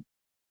time.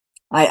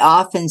 I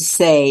often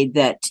say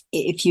that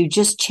if you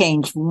just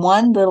change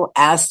one little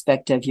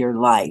aspect of your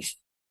life,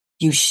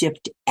 you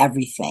shift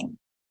everything.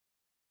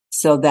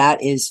 So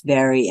that is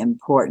very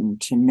important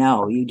to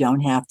know. You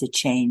don't have to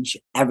change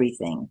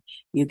everything.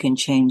 You can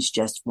change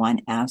just one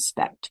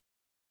aspect.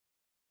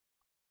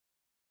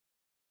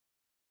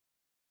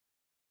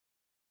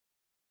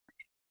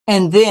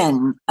 And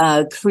then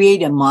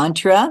create a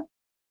mantra,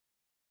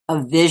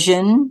 a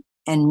vision,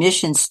 and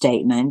mission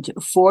statement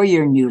for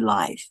your new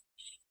life.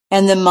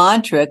 And the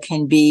mantra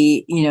can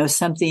be,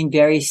 something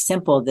very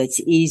simple that's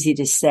easy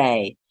to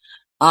say.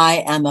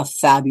 I am a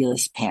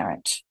fabulous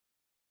parent.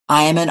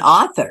 I am an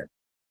author.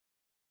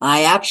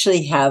 I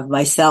actually have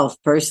myself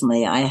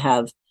personally, I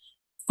have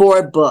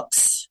 4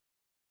 books,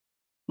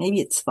 maybe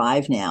it's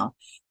 5 now,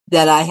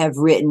 that I have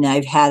written.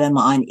 I've had them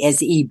on as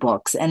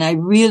ebooks, and I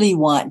really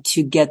want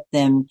to get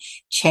them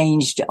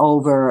changed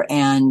over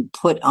and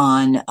put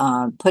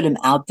them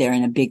out there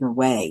in a bigger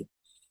way.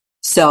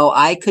 So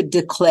I could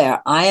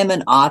declare I am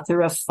an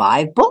author of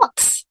 5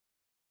 books.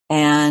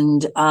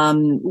 And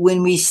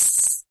when we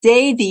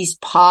say these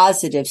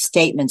positive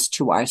statements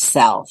to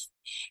ourselves,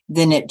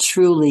 then it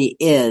truly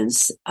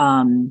is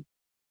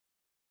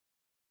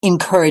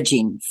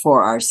encouraging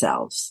for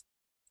ourselves.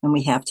 And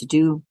we have to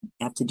do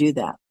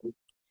that.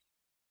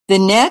 The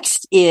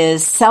next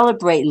is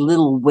celebrate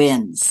little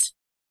wins.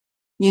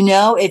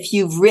 If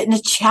you've written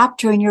a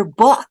chapter in your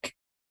book,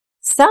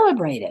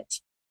 celebrate it.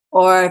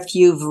 Or if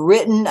you've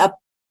written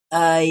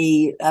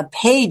a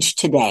page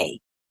today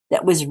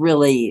that was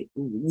really,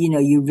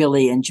 you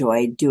really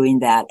enjoyed doing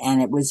that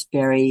and it was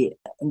very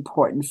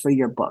important for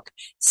your book,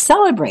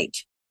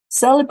 celebrate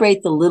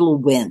Celebrate the little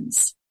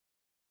wins.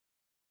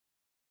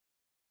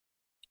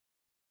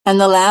 And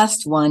the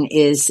last one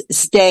is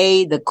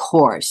stay the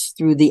course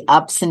through the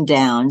ups and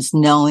downs,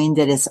 knowing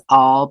that it's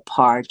all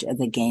part of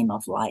the game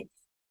of life.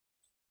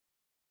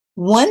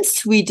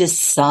 Once we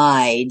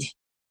decide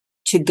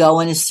to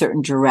go in a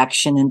certain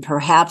direction and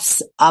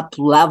perhaps up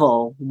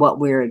level what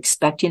we're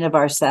expecting of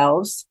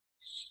ourselves,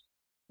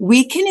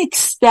 we can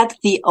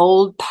expect the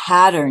old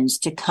patterns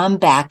to come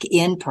back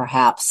in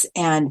perhaps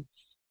and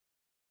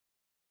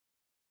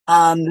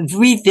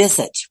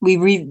revisit.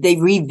 They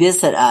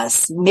revisit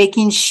us,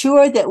 making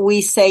sure that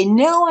we say,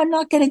 no, I'm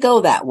not going to go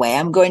that way.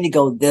 I'm going to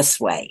go this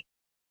way.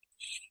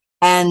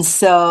 And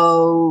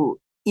so,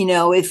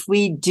 if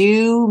we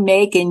do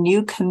make a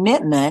new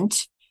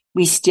commitment,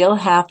 we still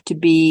have to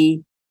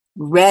be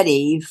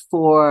ready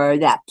for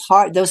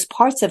those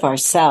parts of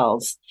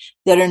ourselves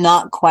that are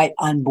not quite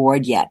on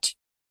board yet.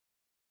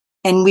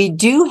 And we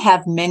do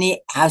have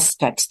many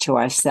aspects to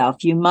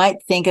ourselves. You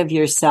might think of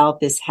yourself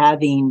as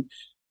having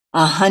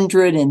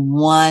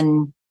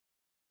 101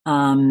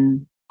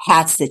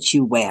 hats that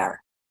you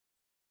wear.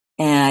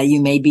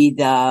 You may be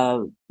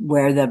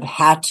wear the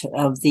hat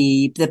of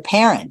the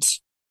parent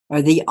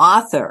or the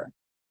author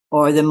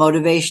or the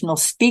motivational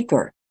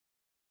speaker.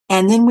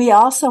 And then we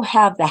also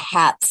have the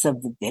hats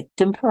of the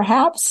victim,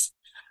 perhaps,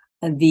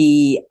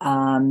 the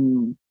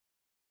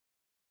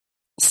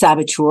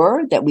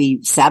saboteur, that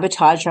we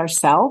sabotage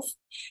ourselves.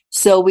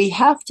 So we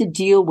have to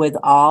deal with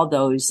all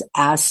those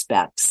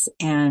aspects,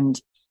 and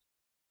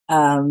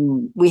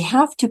we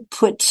have to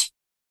put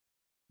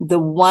the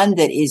one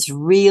that is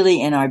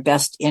really in our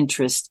best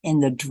interest in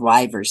the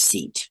driver's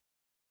seat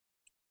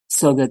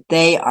so that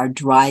they are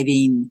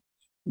driving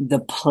the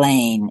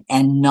plane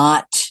and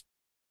not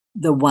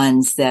the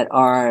ones that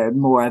are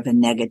more of a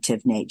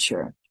negative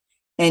nature.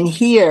 And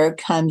here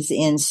comes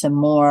in some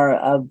more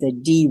of the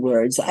D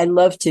words. I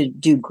love to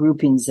do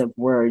groupings of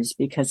words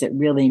because it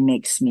really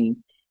makes me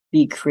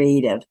be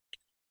creative.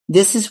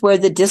 This is where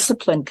the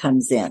discipline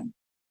comes in.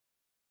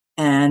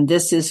 And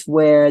this is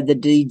where the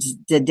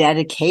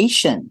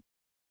dedication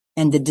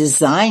and the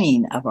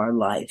designing of our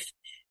life.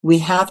 We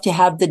have to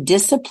have the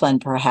discipline,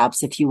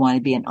 perhaps, if you want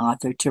to be an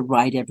author, to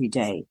write every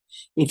day.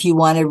 If you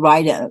want to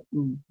run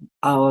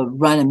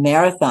a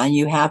marathon,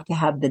 you have to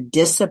have the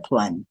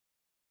discipline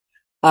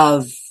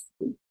of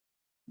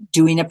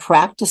doing a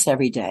practice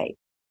every day.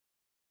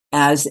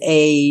 As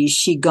a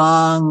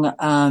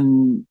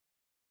Qigong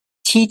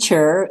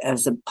teacher,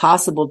 as a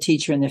possible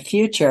teacher in the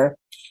future,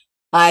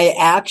 I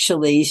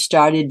actually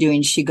started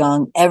doing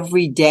Qigong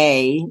every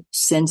day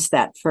since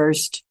that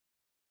first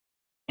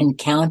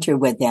encounter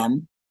with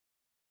them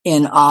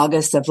in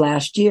August of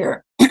last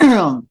year.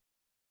 And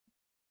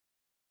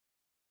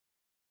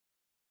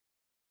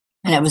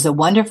it was a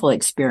wonderful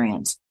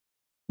experience.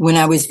 When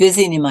I was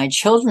visiting my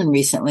children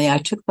recently, I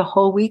took the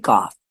whole week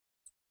off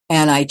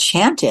and I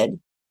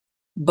chanted,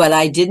 but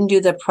I didn't do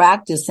the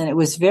practice. And it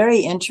was very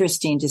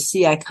interesting to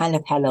see I kind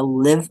of had to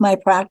live my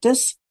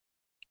practice.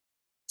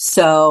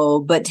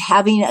 So, but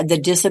having the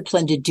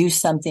discipline to do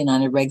something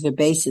on a regular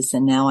basis,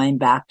 and now I'm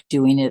back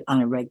doing it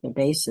on a regular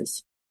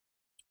basis.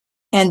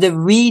 And the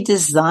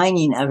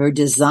redesigning or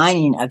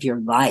designing of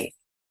your life.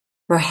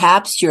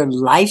 Perhaps your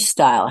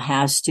lifestyle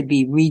has to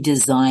be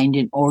redesigned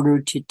in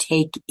order to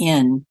take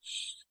in,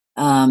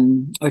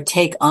 or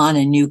take on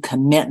a new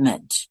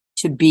commitment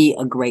to be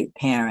a great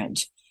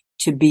parent,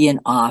 to be an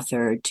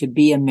author, to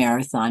be a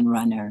marathon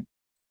runner,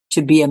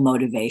 to be a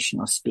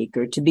motivational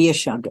speaker, to be a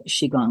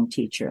Qigong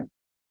teacher.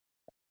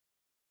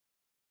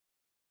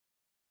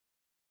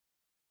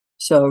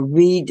 So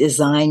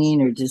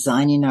redesigning or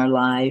designing our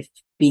life,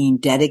 being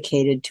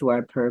dedicated to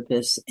our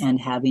purpose, and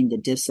having the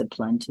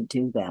discipline to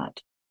do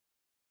that.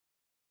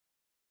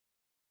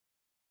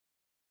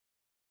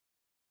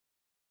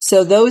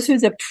 So those are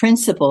the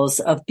principles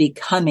of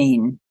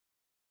becoming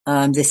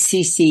the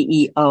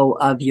CCEO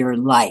of your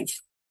life.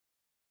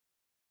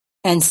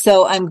 And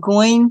so I'm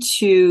going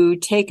to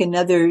take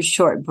another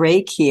short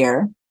break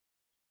here.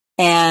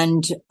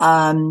 And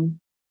I'm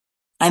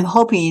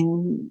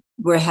hoping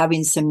we're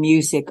having some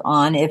music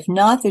on. If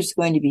not, there's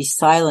going to be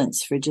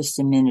silence for just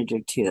a minute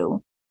or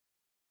two.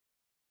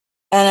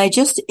 And I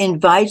just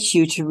invite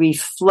you to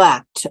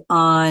reflect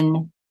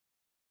on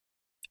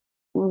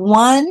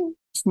one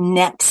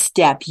next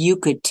step you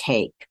could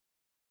take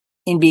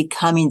in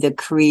becoming the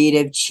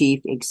creative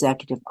chief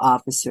executive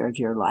officer of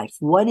your life.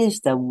 What is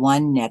the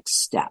one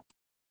next step?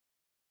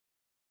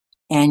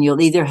 And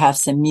you'll either have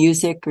some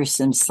music or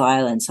some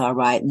silence, all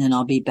right? And then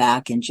I'll be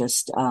back in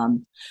just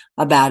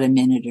about a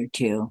minute or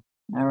two,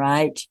 all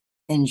right?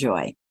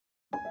 Enjoy.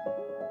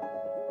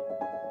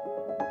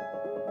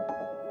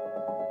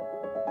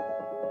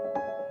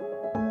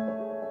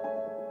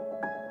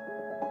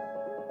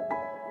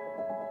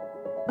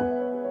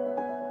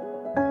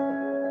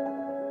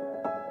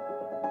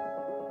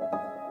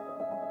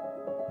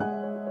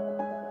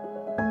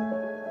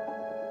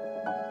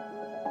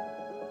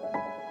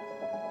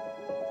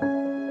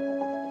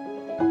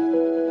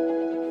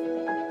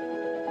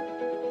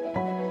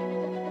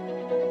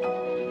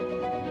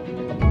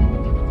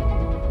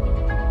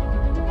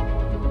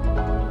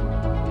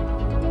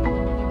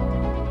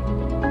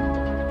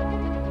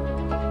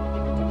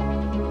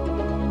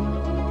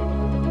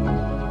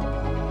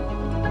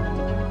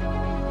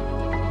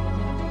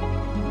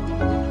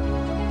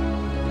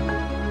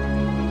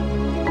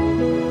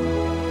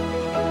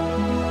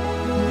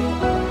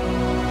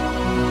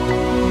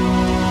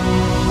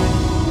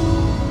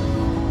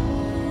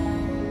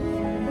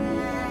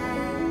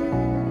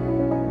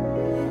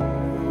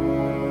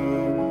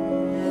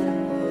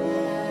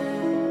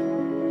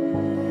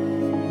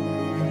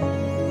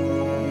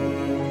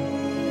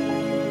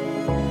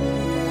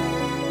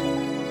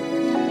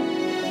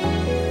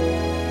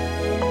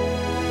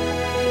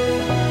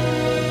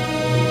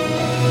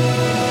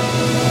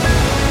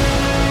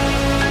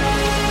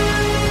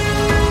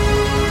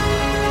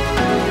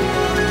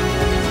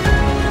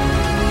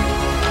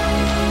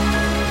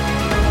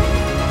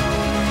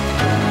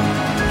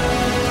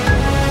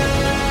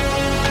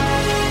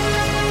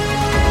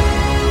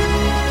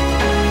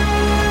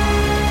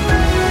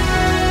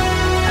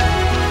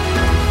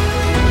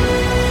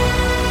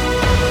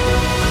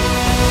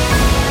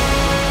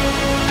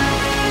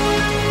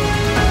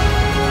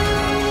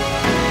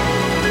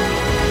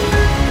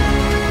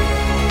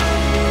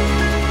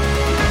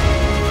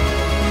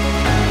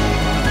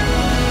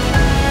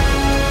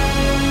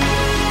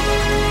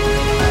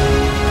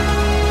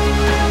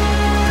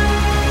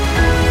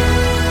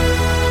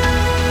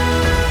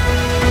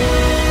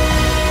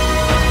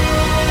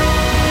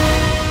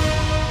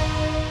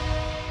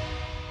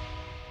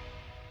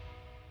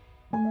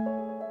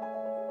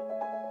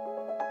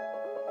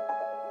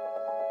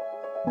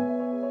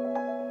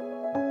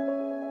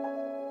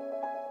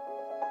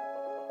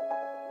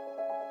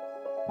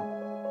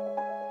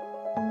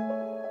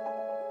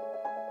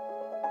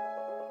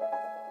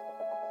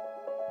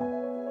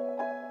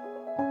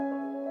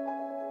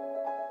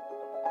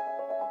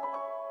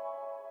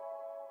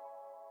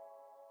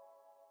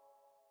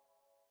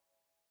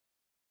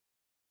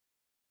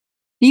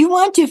 Do you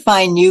want to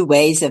find new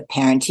ways of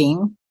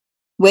parenting?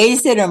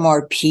 Ways that are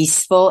more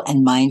peaceful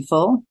and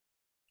mindful?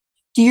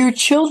 Do your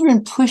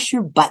children push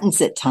your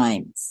buttons at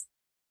times?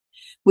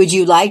 Would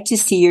you like to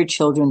see your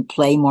children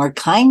play more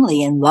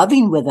kindly and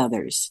loving with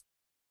others?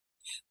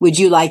 Would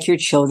you like your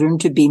children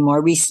to be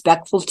more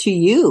respectful to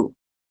you?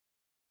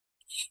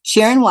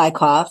 Sharon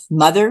Wikoff,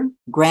 mother,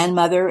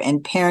 grandmother,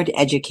 and parent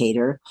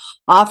educator,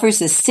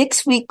 offers a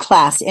 6-week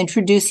class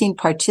introducing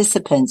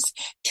participants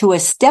to a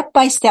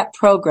step-by-step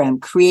program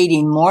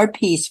creating more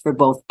peace for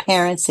both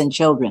parents and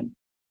children.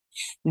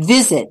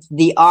 Visit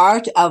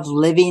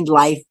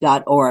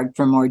theartoflivinglife.org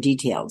for more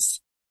details.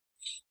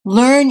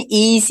 Learn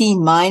easy,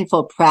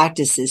 mindful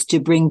practices to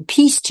bring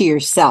peace to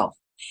yourself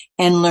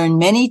and learn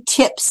many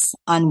tips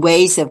on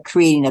ways of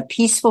creating a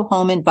peaceful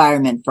home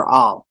environment for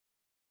all.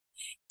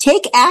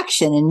 Take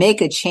action and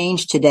make a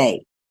change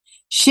today.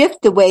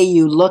 Shift the way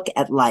you look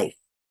at life,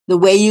 the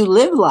way you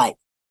live life,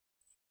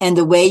 and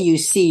the way you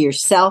see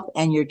yourself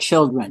and your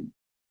children.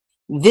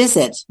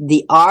 Visit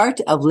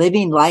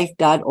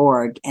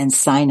theartoflivinglife.org and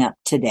sign up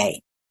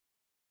today.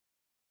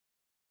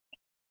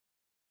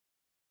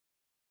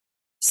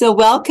 So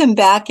welcome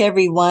back,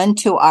 everyone,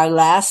 to our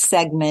last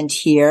segment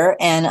here.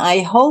 And I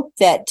hope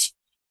that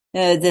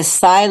the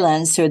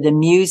silence or the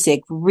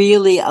music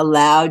really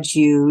allowed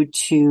you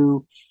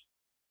to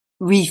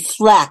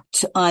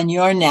reflect on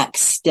your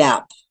next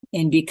step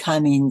in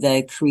becoming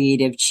the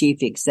creative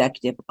chief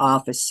executive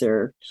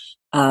officer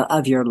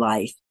of your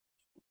life.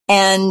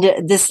 And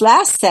this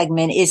last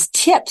segment is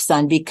tips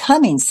on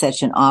becoming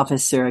such an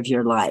officer of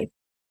your life.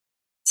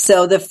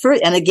 So the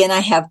first, and again, I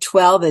have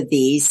 12 of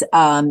these.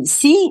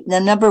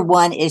 The number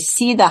one is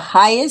see the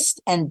highest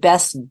and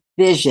best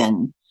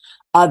vision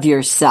of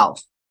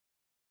yourself.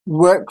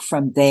 Work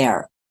from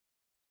there.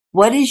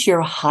 What is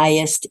your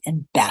highest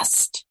and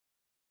best?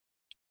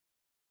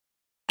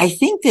 I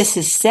think this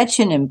is such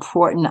an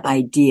important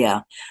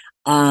idea.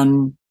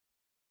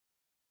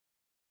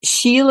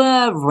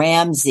 Sheila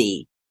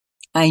Ramsey,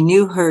 I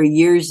knew her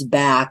years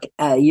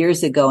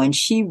ago, and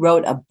she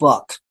wrote a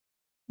book.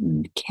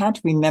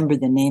 Can't remember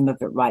the name of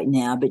it right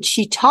now, but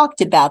she talked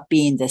about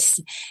being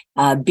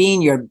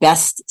your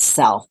best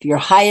self, your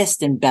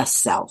highest and best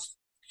self.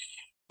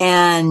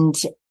 And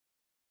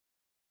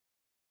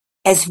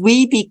as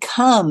we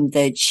become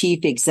the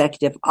chief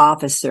executive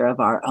officer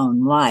of our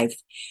own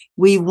life,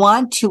 we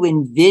want to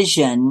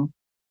envision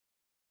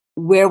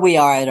where we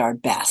are at our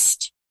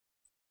best.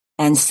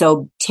 And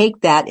so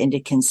take that into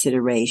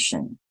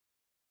consideration.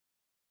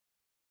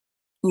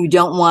 You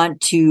don't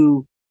want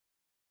to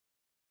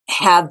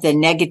have the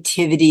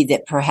negativity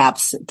that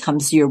perhaps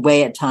comes your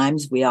way at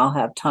times. We all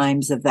have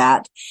times of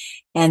that,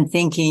 and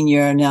thinking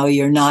you're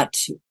not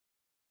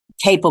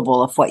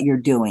capable of what you're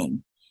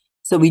doing.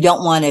 So we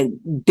don't want to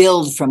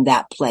build from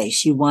that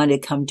place. You want to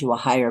come to a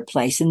higher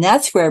place. And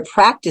that's where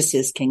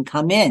practices can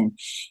come in,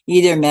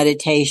 either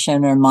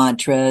meditation or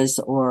mantras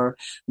or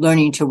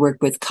learning to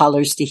work with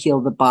colors to heal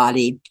the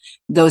body.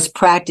 Those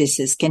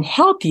practices can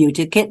help you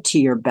to get to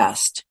your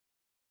best.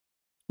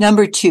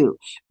 Number 2,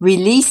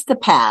 release the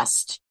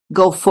past,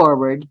 go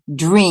forward,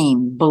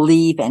 dream,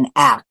 believe, and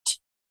act.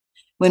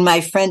 When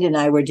my friend and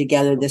I were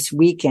together this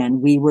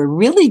weekend, we were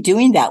really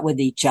doing that with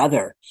each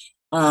other.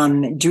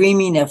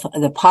 Dreaming of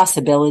the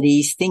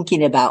possibilities,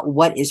 thinking about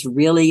what is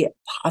really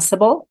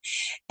possible,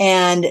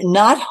 and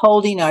not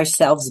holding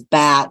ourselves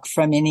back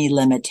from any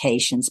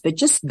limitations, but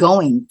just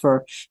going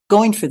for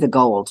the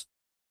gold.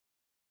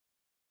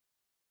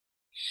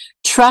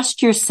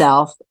 Trust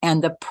yourself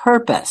and the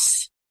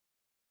purpose.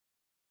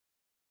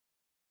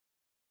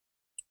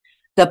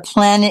 The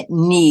planet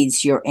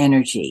needs your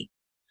energy.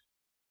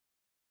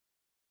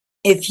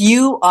 If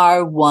you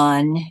are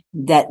one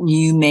that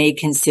you may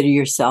consider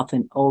yourself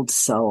an old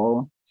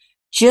soul,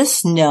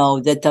 just know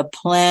that the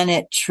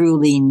planet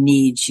truly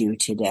needs you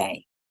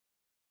today.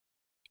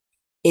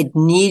 It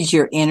needs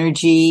your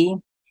energy.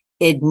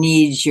 It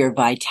needs your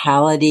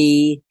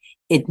vitality.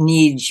 It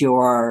needs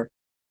your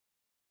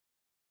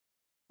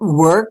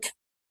work.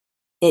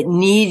 It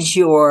needs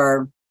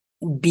your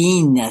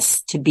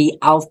beingness to be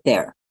out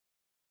there.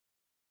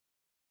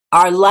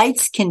 Our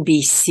lights can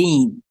be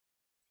seen.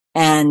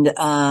 And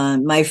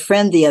my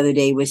friend the other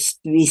day was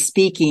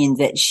speaking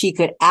that she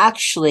could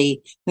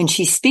actually, when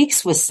she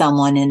speaks with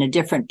someone in a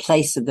different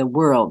place of the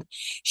world,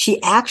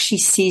 she actually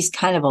sees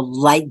kind of a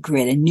light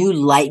grid, a new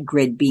light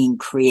grid being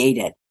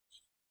created.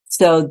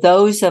 So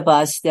those of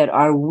us that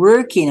are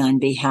working on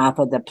behalf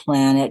of the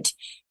planet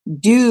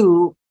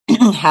do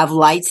have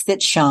lights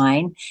that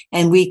shine,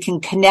 and we can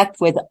connect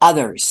with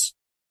others.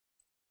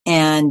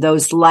 And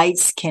those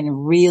lights can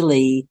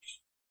really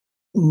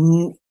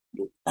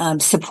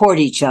support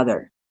each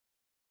other.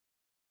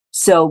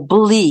 So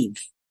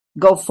believe,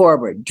 go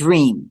forward,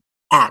 dream,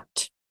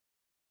 act.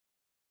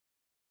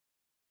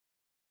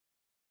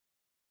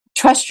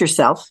 Trust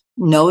yourself,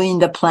 knowing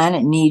the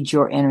planet needs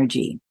your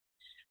energy.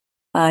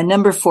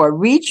 Number 4,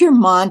 read your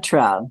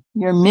mantra,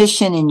 your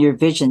mission, and your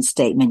vision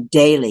statement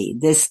daily.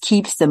 This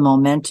keeps the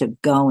momentum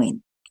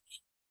going.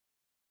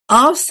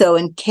 Also,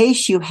 in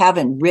case you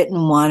haven't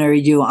written one or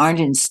you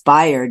aren't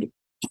inspired,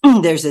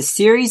 there's a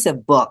series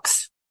of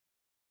books.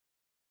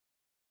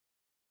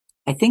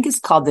 I think it's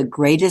called The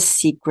Greatest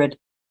Secret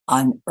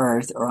on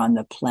Earth or on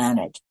the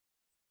Planet.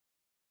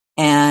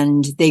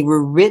 And they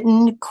were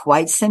written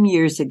quite some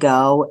years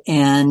ago.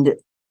 And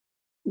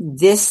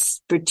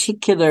this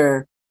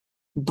particular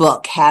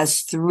book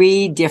has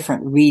 3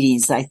 different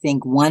readings. I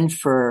think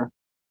the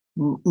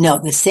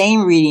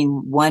same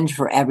reading, one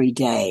for every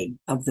day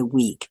of the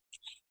week.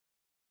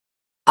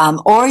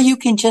 Or you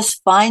can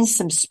just find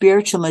some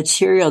spiritual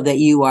material that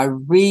you are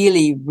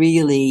really,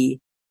 really,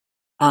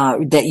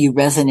 that you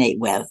resonate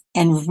with,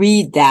 and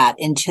read that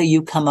until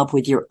you come up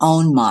with your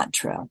own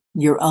mantra,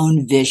 your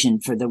own vision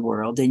for the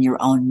world and your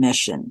own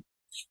mission.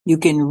 You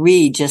can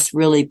read just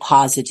really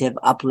positive,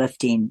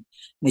 uplifting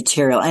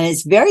material, and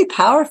it's very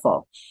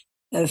powerful.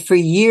 For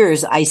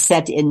years, I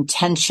set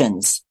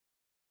intentions,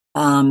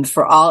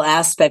 for all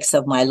aspects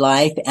of my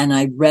life, and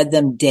I read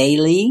them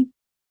daily.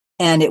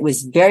 And it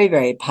was very,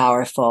 very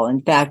powerful.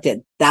 In fact,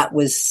 that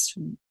was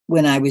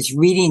when I was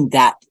reading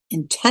that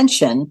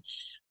intention.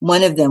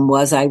 One of them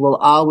was, I will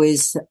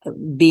always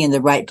be in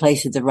the right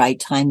place at the right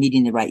time,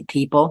 meeting the right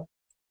people.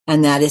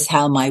 And that is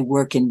how my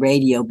work in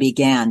radio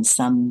began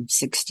some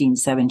 16,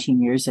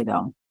 17 years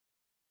ago.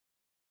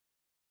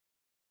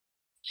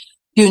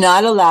 Do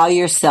not allow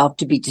yourself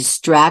to be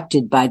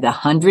distracted by the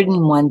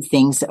 101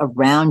 things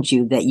around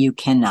you that you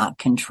cannot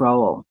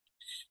control.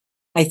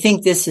 I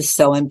think this is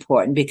so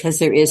important because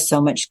there is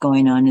so much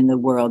going on in the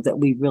world that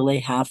we really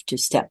have to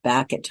step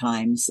back at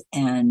times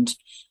and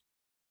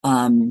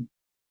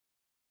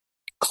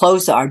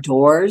close our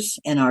doors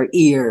and our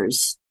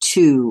ears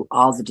to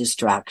all the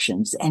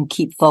distractions and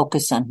keep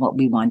focused on what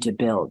we want to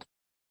build.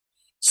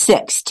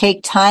 6,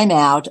 take time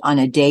out on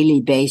a daily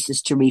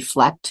basis to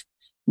reflect,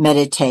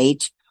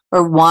 meditate,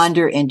 or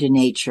wander into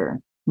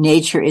nature.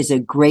 Nature is a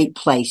great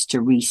place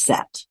to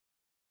reset.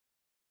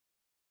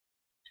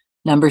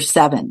 Number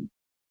 7,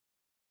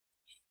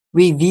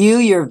 review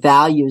your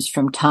values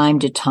from time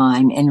to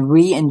time and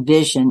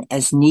re-envision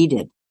as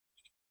needed.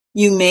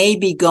 You may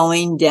be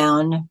going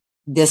down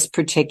this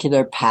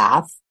particular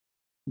path,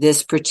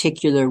 this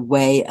particular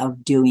way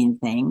of doing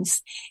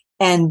things,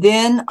 and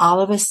then all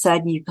of a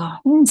sudden you go,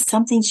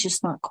 something's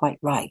just not quite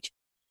right.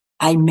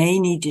 I may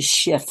need to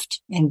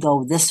shift and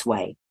go this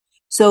way.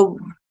 So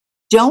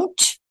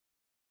don't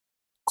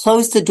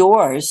close the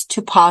doors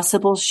to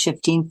possible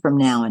shifting from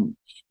now and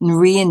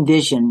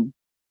re-envision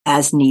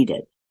as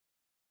needed.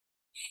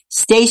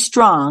 Stay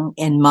strong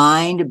in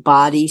mind,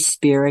 body,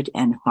 spirit,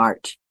 and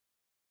heart.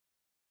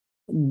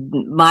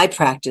 My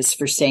practice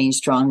for staying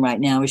strong right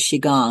now is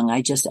Qigong.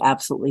 I just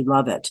absolutely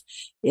love it.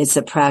 It's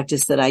a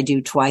practice that I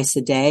do twice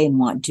a day and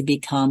want to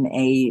become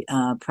a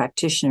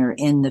practitioner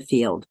in the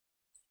field.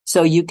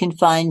 So you can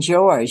find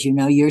yours.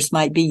 Yours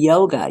might be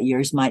yoga.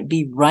 Yours might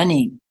be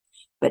running.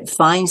 But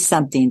find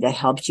something that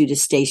helps you to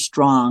stay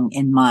strong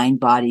in mind,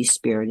 body,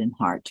 spirit, and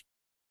heart.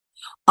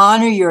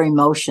 Honor your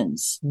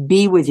emotions.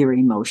 Be with your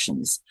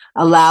emotions.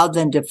 Allow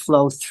them to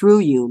flow through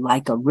you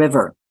like a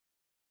river.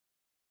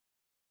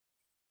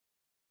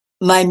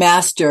 My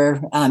master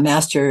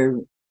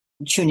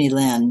Chuni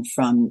Lin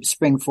from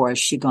Spring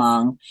Forest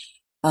Qigong,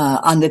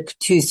 on the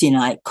Tuesday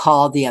night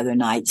call the other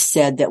night,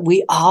 said that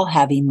we all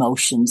have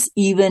emotions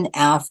even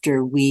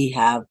after we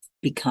have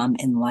become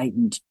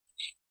enlightened.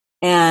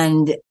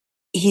 And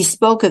he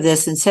spoke of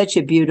this in such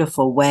a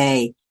beautiful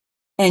way.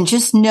 And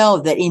just know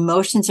that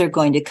emotions are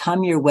going to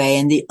come your way.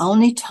 And the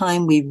only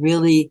time we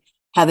really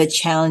have a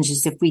challenge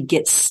is if we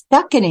get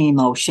stuck in an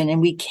emotion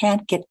and we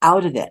can't get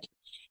out of it.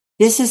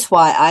 This is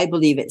why I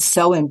believe it's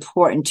so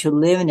important to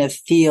live in a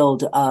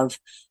field of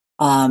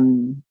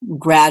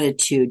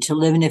gratitude, to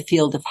live in a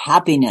field of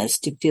happiness,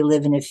 to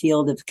live in a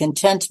field of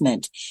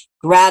contentment,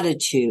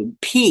 gratitude,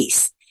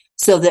 peace,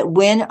 so that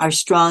when our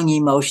strong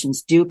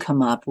emotions do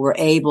come up, we're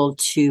able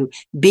to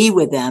be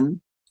with them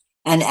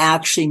and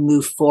actually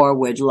move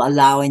forward,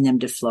 allowing them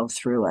to flow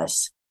through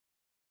us.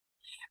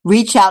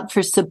 Reach out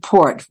for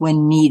support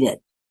when needed.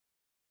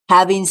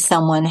 Having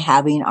someone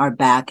having our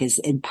back is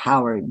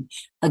empowering.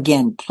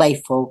 Again,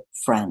 playful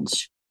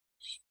friends.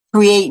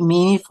 Create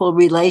meaningful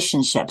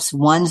relationships,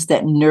 ones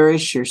that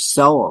nourish your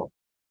soul.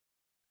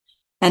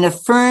 And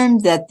affirm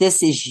that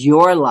this is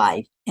your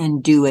life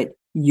and do it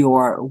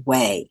your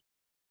way.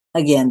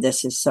 Again,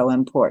 this is so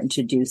important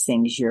to do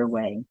things your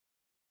way.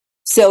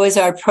 So as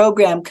our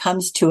program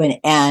comes to an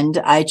end,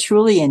 I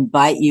truly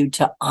invite you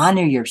to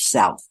honor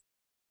yourself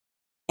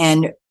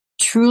and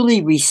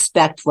truly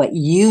respect what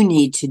you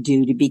need to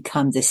do to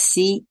become the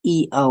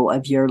CEO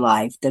of your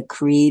life, the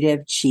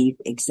Creative Chief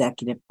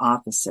Executive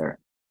Officer.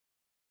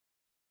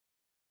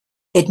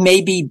 It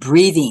may be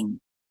breathing.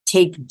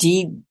 Take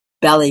deep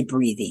belly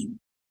breathing,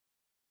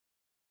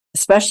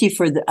 especially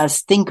for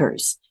us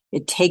thinkers.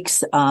 It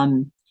takes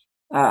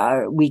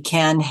we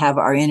can have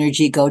our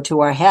energy go to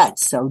our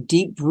heads. So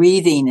deep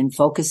breathing and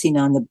focusing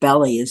on the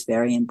belly is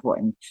very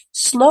important.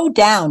 Slow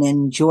down and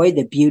enjoy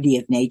the beauty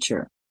of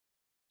nature.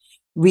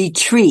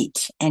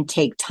 Retreat and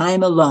take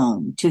time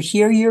alone to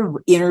hear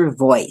your inner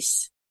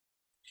voice.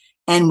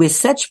 And with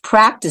such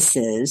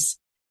practices,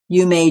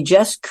 you may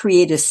just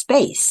create a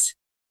space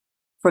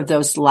for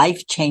those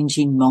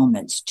life-changing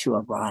moments to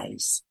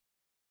arise.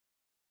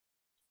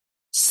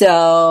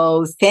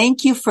 So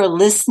thank you for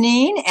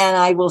listening, and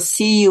I will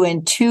see you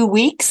in 2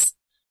 weeks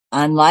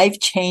on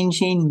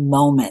Life-Changing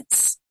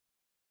Moments.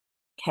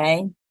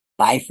 Okay?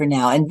 Bye for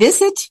now. And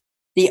visit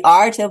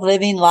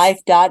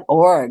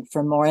theartoflivinglife.org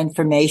for more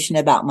information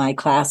about my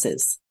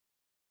classes.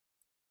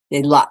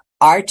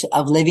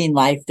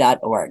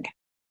 theartoflivinglife.org.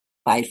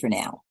 Bye for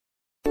now.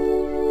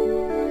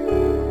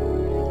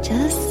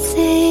 Just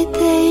say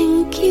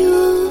thank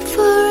you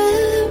for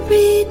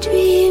every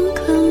dream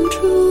come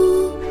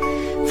true,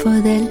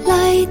 for the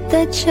light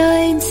that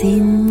shines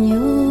in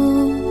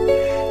you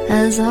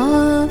as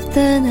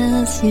often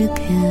as you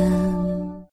can.